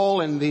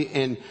Paul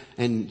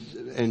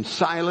and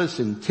Silas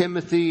and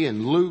Timothy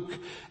and Luke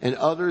and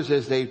others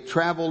as they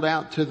traveled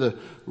out to the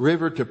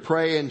river to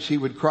pray, and she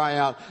would cry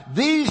out,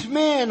 "These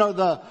men are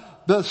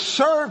the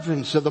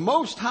servants of the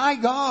Most High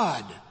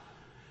God,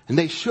 and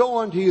they show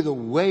unto you the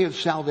way of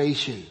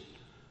salvation."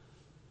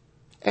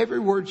 Every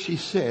word she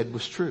said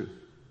was true.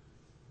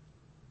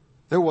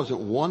 There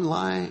wasn't one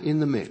lie in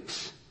the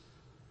mix.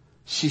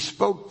 She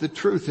spoke the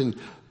truth,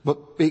 but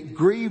it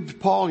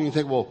grieved Paul, and you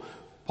think, well,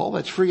 Paul,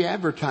 that's free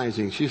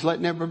advertising. She's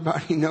letting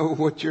everybody know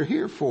what you're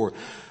here for.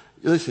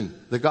 Listen,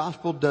 the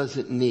gospel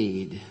doesn't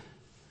need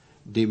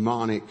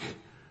demonic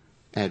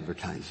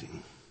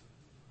advertising.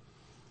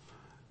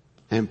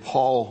 And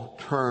Paul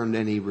turned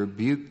and he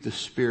rebuked the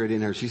spirit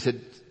in her. She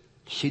said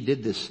she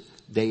did this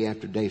day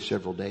after day,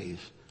 several days.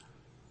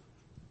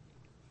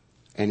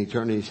 And he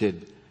turned and he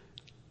said,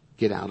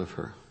 "Get out of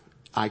her.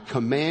 I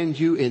command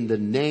you in the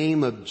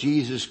name of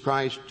Jesus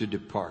Christ to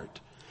depart."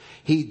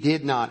 He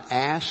did not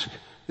ask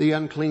the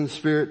unclean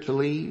spirit to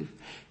leave.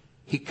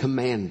 He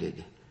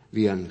commanded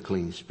the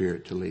unclean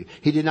spirit to leave.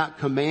 He did not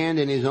command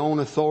in his own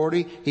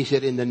authority. He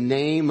said, "In the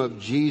name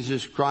of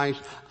Jesus Christ,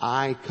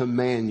 I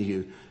command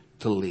you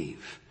to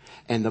leave."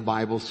 And the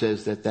Bible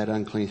says that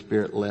unclean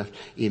spirit left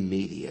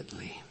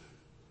immediately.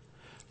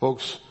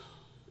 Folks,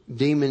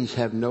 demons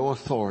have no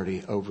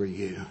authority over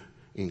you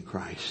in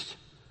Christ.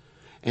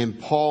 And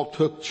Paul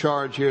took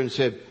charge here and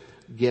said,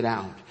 "Get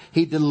out."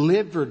 He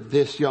delivered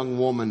this young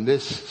woman,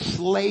 this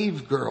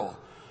slave girl,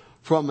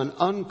 from an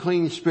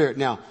unclean spirit.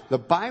 Now, the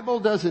Bible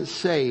doesn't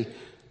say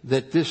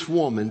that this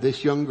woman,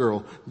 this young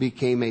girl,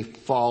 became a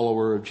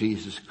follower of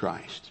Jesus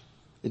Christ.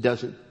 It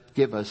doesn't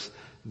give us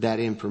that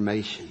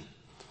information.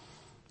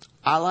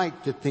 I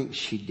like to think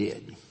she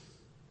did.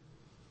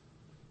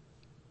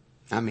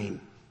 I mean,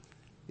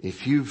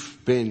 if you've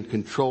been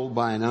controlled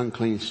by an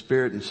unclean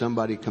spirit and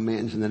somebody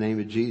commands in the name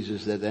of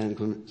Jesus that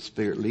unclean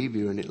spirit leave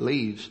you and it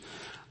leaves,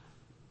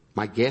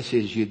 my guess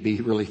is you'd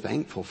be really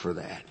thankful for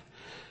that.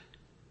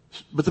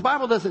 But the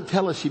Bible doesn't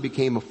tell us she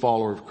became a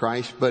follower of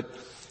Christ, but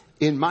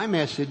in my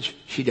message,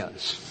 she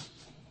does.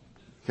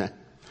 Okay?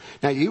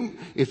 Now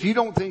if you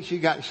don't think she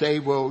got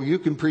saved, well, you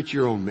can preach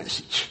your own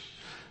message.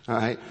 All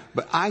right?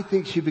 But I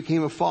think she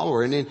became a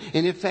follower. And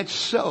if that's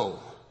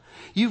so,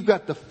 you've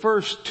got the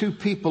first two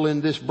people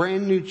in this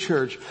brand new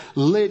church,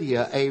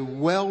 Lydia, a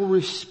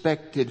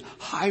well-respected,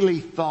 highly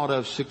thought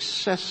of,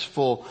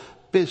 successful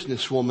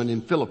businesswoman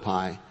in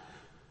Philippi,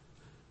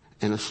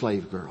 and a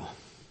slave girl.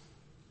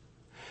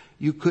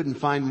 You couldn't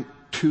find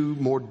two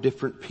more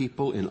different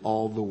people in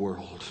all the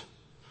world.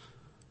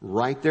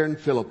 Right there in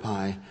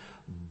Philippi,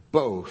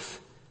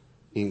 both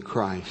in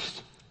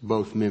Christ,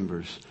 both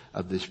members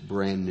of this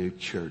brand new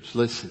church.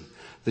 Listen,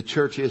 the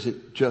church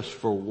isn't just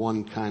for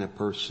one kind of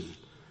person.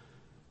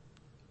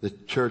 The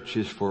church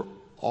is for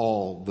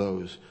all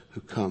those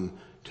who come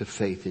to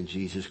faith in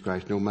Jesus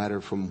Christ, no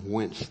matter from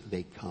whence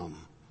they come.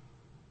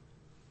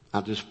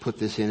 I'll just put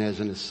this in as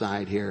an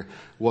aside here.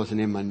 It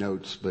wasn't in my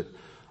notes, but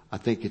I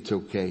think it's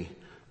okay.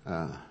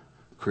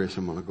 Chris,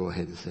 I'm going to go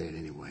ahead and say it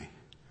anyway.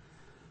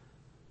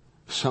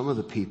 Some of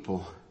the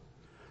people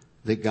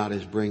that God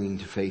is bringing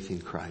to faith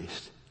in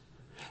Christ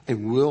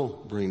and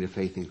will bring to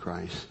faith in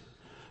Christ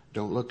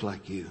don't look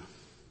like you.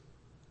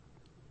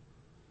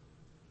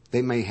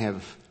 They may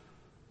have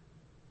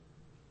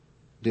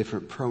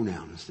different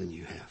pronouns than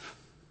you have.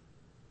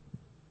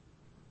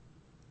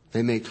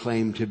 They may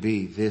claim to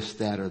be this,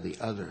 that, or the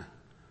other.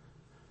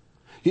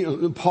 You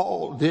know,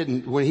 Paul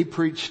didn't, when he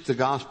preached the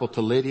gospel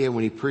to Lydia,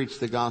 when he preached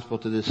the gospel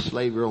to this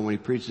slave girl, when he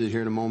preached it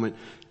here in a moment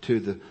to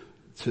the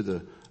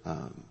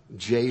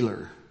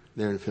jailer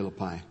there in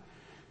Philippi,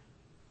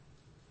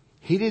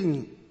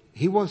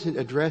 he wasn't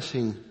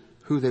addressing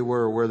who they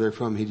were or where they're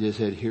from. He just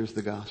said, "Here's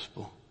the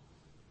gospel.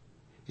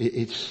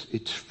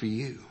 It's for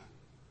you."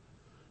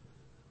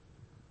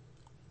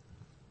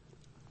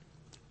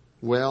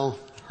 Well,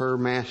 her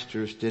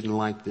masters didn't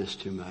like this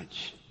too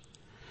much.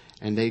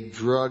 And they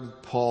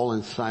drugged Paul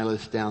and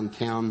Silas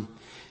downtown,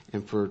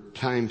 and for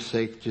time's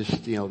sake,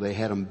 they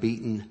had them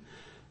beaten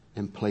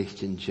and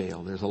placed in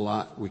jail. There's a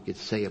lot we could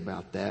say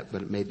about that,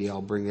 but maybe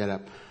I'll bring that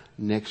up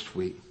next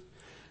week.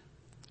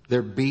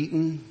 They're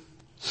beaten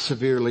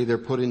severely. They're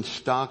put in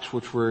stocks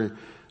which were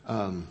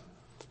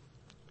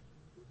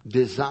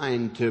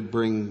designed to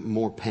bring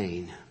more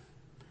pain.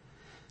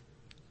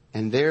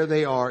 And there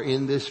they are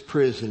in this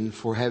prison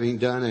for having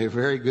done a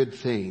very good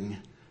thing.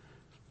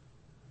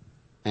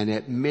 And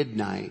at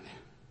midnight,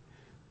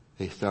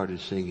 they started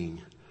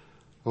singing,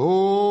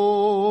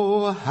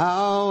 "Oh,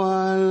 how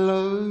I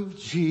love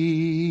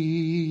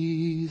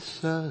Jesus."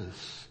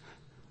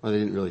 Well, they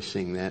didn't really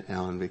sing that,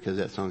 Alan, because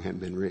that song hadn't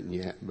been written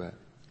yet, but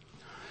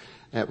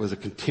that was a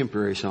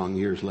contemporary song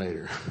years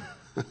later.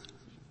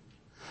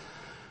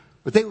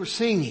 But they were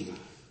singing.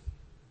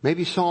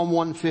 Maybe Psalm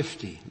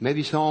 150,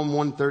 maybe Psalm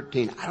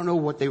 113. I don't know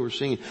what they were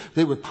singing.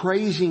 They were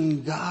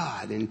praising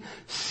God and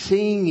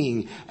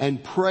singing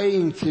and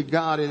praying to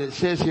God. And it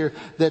says here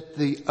that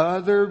the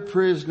other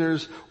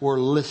prisoners were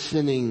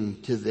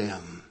listening to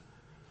them.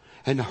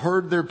 and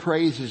heard their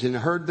praises and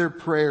heard their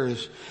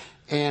prayers.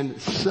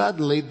 And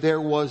suddenly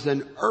there was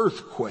an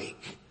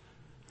earthquake.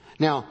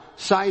 Now,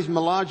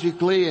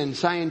 seismologically and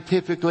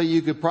scientifically,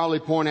 you could probably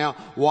point out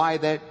why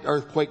that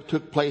earthquake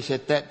took place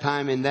at that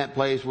time in that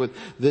place with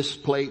this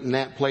plate and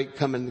that plate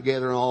coming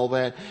together and all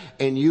that.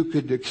 And you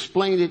could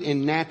explain it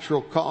in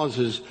natural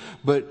causes.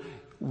 But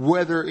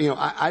whether,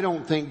 I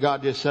don't think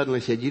God just suddenly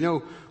said,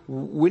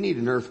 we need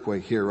an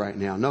earthquake here right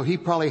now. No, He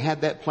probably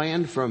had that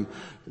planned from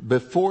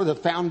before the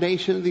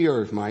foundation of the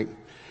earth, Mike,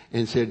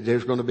 and said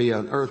there's going to be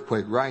an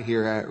earthquake right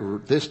here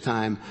at this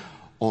time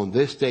on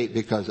this date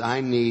because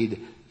I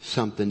need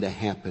something to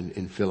happen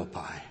in Philippi.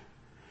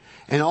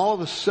 And all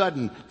of a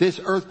sudden, this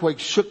earthquake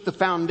shook the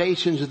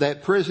foundations of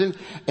that prison,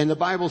 and the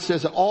Bible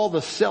says that all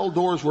the cell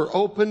doors were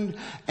opened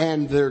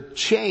and their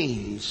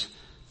chains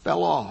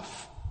fell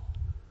off.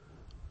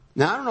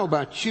 Now, I don't know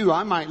about you,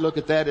 I might look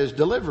at that as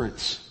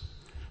deliverance.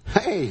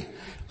 Hey,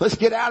 let's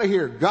get out of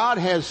here. God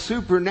has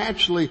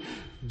supernaturally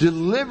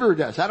delivered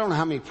us. I don't know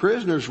how many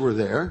prisoners were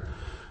there.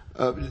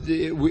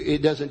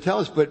 It doesn't tell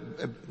us, but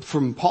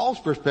from Paul's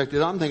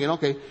perspective, I'm thinking,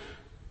 okay,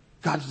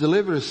 God's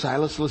delivered us,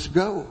 Silas, let's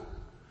go.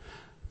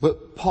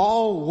 But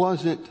Paul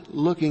wasn't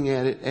looking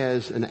at it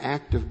as an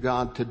act of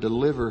God to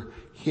deliver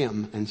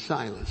him and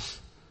Silas.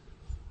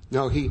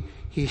 No,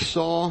 he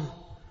saw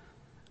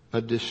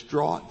a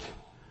distraught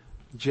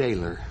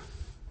jailer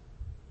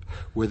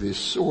with his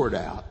sword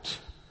out,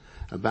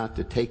 about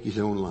to take his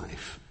own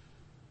life.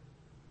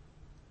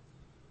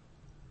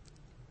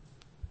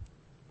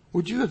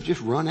 Would you have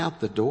just run out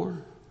the door?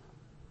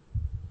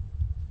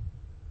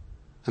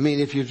 I mean,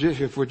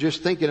 if we're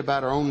just thinking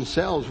about our own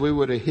selves, we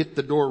would have hit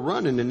the door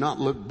running and not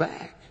looked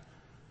back.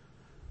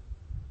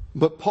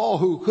 But Paul,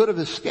 who could have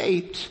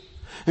escaped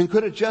and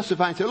could have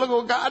justified and said, look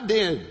what God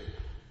did.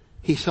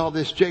 He saw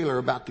this jailer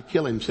about to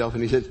kill himself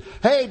and he says,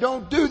 hey,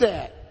 don't do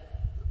that.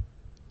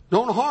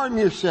 Don't harm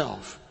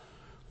yourself.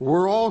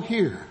 We're all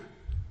here.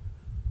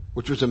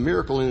 Which was a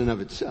miracle in and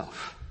of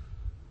itself.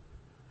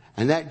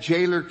 And that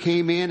jailer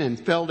came in and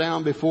fell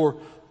down before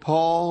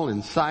Paul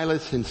and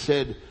Silas and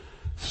said,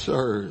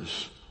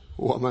 sirs,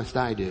 what must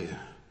I do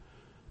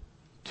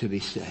to be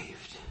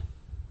saved?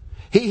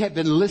 He had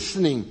been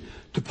listening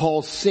to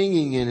Paul's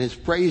singing and his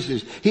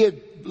praises. He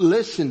had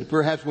listened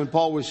perhaps when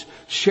Paul was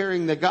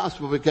sharing the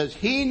gospel because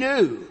he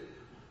knew,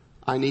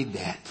 I need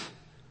that.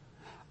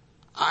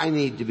 I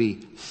need to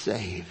be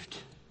saved.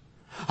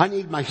 I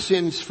need my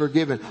sins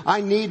forgiven.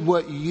 I need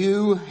what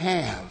you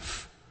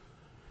have.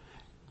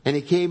 And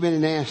he came in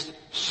and asked,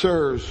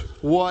 sirs,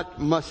 what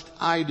must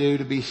I do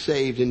to be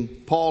saved?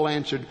 And Paul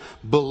answered,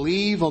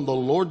 believe on the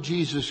Lord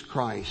Jesus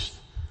Christ,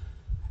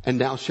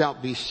 and thou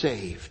shalt be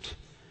saved.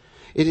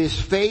 It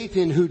is faith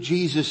in who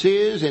Jesus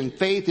is and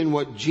faith in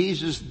what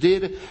Jesus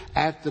did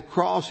at the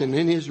cross and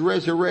in His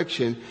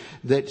resurrection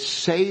that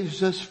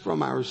saves us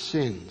from our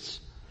sins.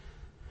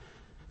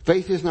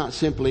 Faith is not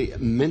simply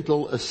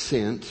mental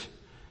assent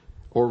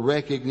or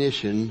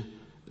recognition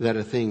that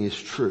a thing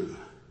is true.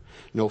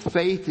 No,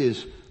 faith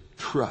is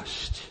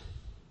trust.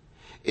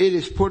 It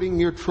is putting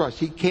your trust.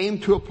 He came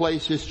to a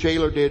place, this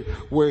jailer did,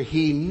 where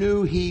he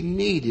knew he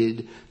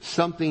needed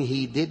something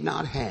he did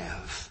not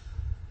have.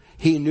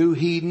 He knew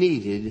he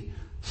needed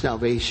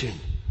salvation.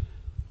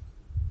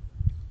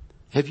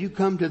 Have you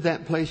come to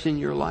that place in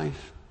your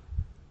life?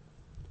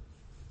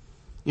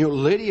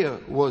 Lydia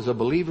was a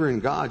believer in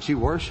God. She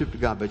worshiped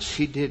God, but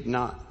she did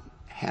not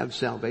have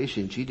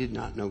salvation. She did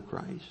not know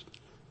Christ.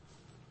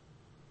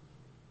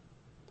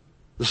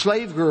 The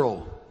slave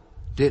girl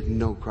didn't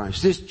know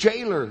Christ. This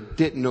jailer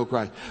didn't know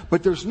Christ.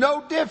 But there's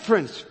no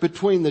difference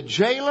between the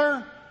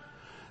jailer,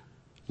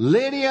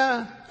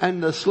 Lydia,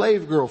 and the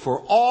slave girl.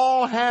 For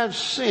all have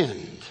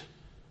sinned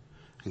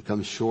and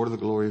come short of the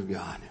glory of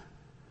God.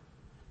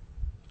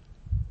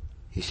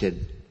 He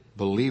said,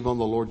 believe on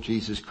the Lord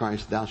Jesus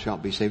Christ, thou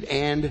shalt be saved,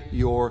 and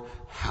your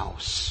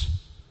house.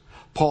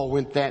 Paul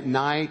went that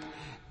night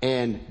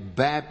and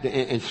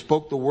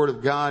spoke the word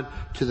of God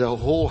to the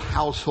whole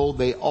household.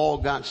 They all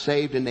got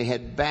saved and they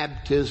had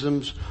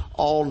baptisms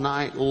all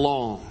night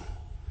long.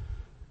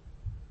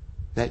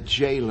 That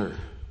jailer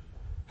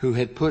who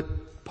had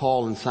put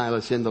Paul and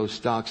Silas in those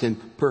stocks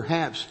and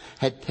perhaps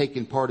had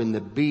taken part in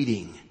the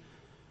beating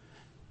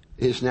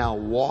is now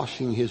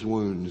washing his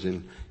wounds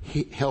and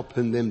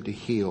helping them to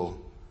heal.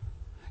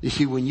 You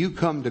see, when you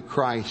come to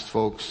Christ,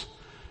 folks,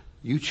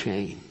 you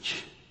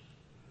change.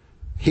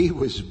 He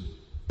was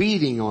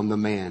beating on the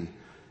man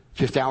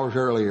just hours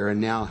earlier,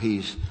 and now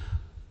he's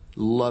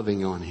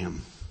loving on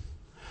him.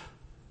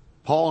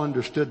 Paul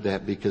understood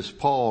that because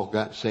Paul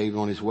got saved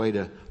on his way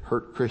to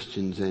hurt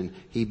Christians, and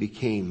he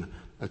became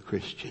a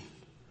Christian.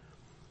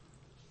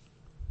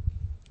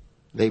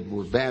 They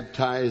were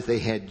baptized, they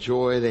had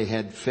joy, they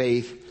had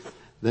faith.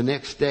 The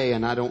next day,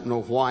 and I don't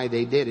know why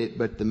they did it,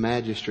 but the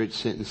magistrate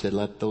sent and said,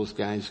 let those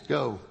guys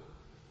go.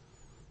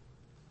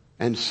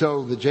 And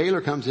so the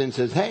jailer comes in and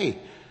says, hey,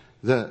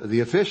 the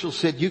official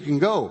said you can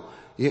go.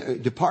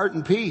 Depart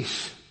in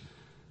peace.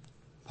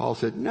 Paul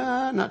said,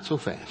 nah, not so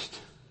fast.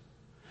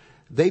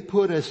 They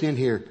put us in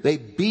here. They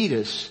beat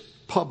us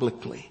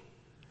publicly.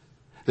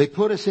 They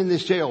put us in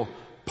this jail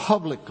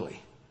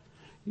publicly.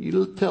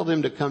 You tell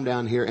them to come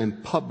down here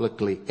and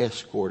publicly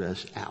escort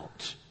us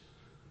out.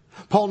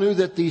 Paul knew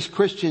that these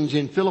Christians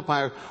in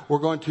Philippi were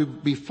going to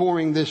be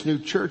forming this new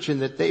church,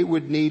 and that they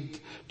would need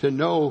to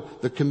know,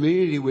 the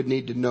community would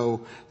need to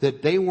know,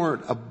 that they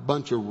weren't a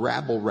bunch of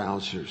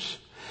rabble-rousers.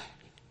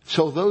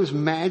 So those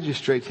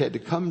magistrates had to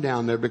come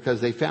down there because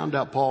they found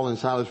out Paul and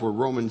Silas were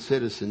Roman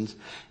citizens,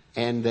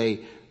 and they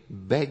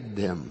begged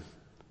them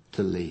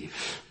to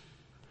leave.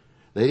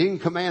 They didn't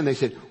command. They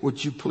said,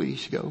 would you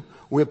please go?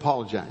 We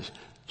apologize.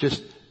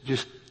 Just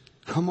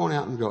come on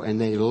out and go.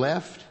 And they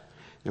left.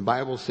 The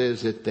Bible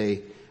says that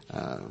they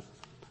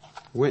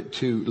went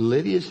to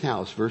Lydia's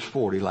house, verse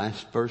 40,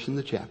 last verse in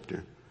the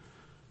chapter.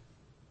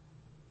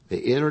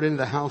 They entered into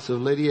the house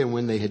of Lydia, and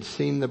when they had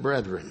seen the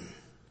brethren,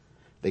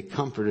 they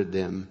comforted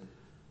them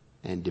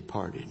and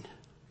departed.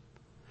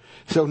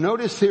 So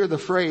notice here the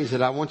phrase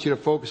that I want you to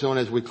focus on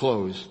as we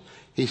close.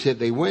 He said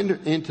they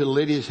went into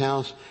Lydia's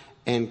house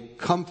and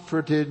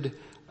comforted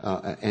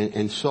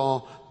and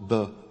saw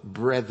the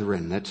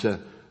brethren. That's a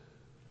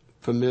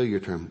familiar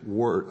term.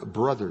 Word,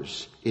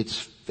 brothers. It's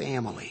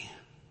family.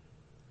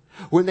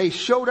 When they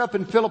showed up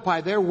in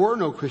Philippi, there were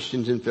no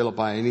Christians in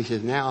Philippi. And he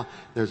says, now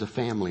there's a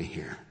family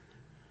here.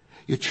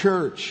 Your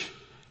church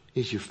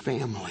is your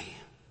family.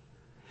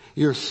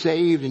 You're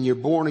saved and you're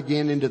born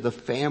again into the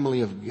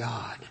family of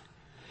God.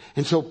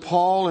 And so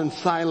Paul and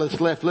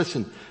Silas left.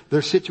 Listen,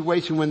 their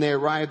situation when they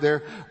arrived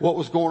there, what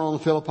was going on in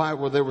Philippi?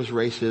 Well, there was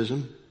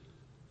racism.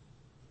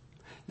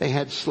 They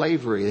had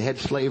slavery. They had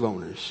slave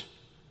owners.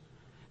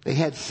 They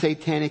had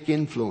satanic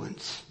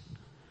influence.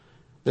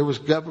 There was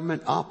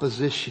government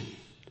opposition.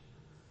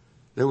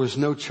 There was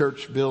no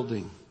church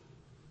building.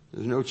 There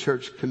was no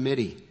church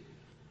committee.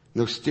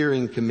 No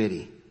steering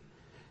committee.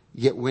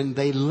 Yet when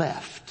they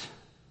left,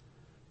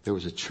 there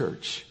was a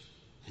church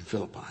in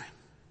Philippi.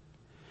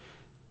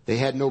 They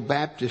had no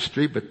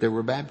baptistry, but there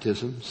were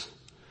baptisms.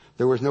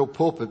 There was no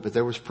pulpit, but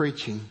there was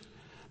preaching.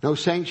 No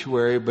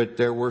sanctuary, but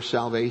there were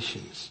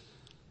salvations.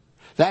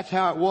 That's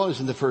how it was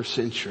in the first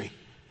century.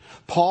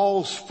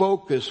 Paul's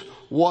focus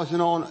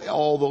wasn't on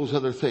all those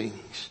other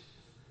things.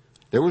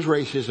 There was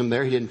racism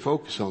there. He didn't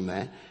focus on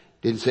that.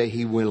 Didn't say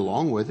he went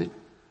along with it.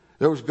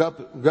 There was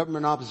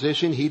government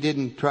opposition. He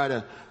didn't try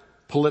to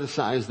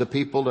politicize the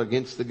people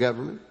against the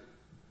government.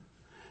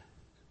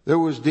 There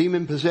was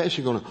demon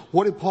possession going on.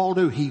 What did Paul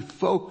do? He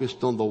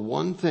focused on the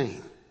one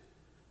thing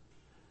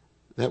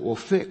that will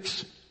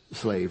fix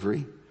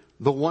slavery,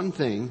 the one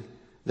thing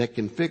that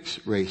can fix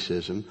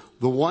racism,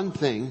 the one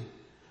thing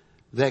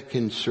that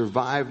can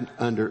survive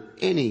under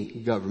any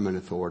government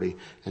authority,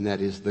 and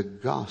that is the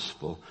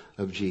gospel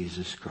of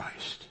Jesus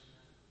Christ.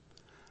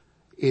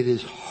 It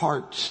is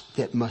hearts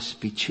that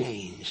must be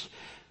changed.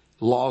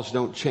 Laws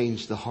don't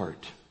change the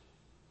heart.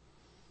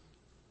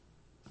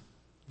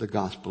 The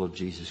gospel of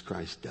Jesus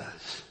Christ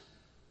does.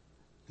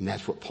 And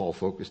that's what Paul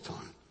focused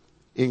on.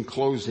 In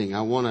closing,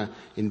 I want to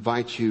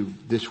invite you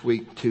this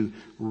week to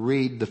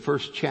read the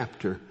first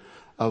chapter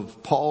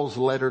of Paul's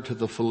letter to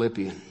the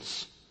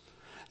Philippians.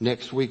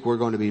 Next week we're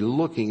going to be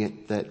looking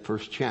at that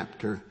first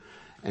chapter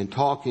and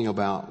talking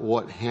about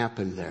what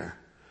happened there.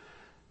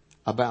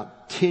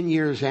 About 10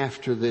 years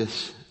after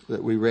this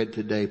that we read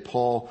today,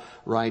 Paul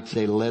writes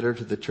a letter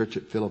to the church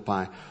at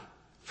Philippi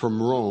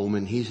from Rome,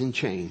 and he's in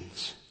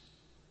chains.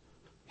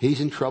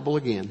 He's in trouble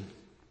again.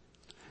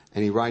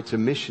 And he writes a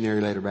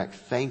missionary letter back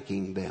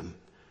thanking them.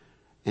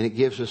 And it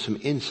gives us some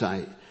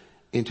insight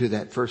into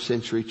that first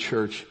century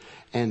church,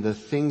 and the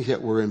things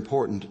that were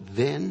important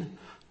then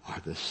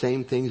are the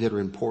same things that are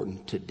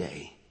important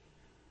today.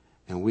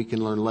 And we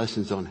can learn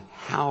lessons on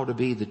how to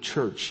be the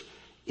church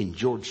in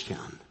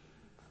Georgetown,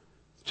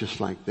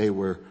 just like they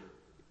were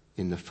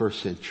in the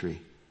first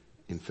century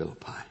in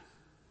Philippi.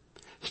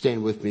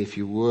 Stand with me if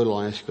you would.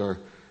 I'll ask our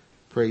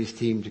praise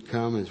team to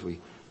come as we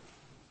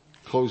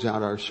close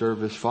out our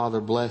service.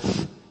 Father,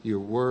 bless your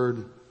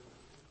word.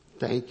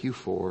 Thank you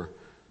for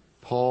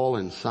Paul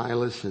and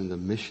Silas and the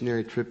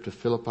missionary trip to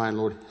Philippi. And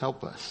Lord,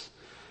 help us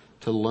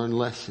to learn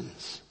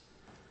lessons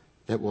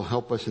that will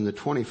help us in the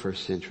 21st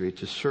century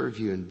to serve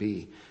you and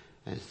be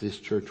as this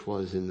church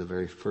was in the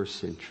very first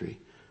century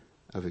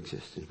of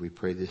existence. We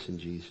pray this in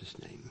Jesus'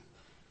 name.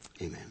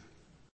 Amen.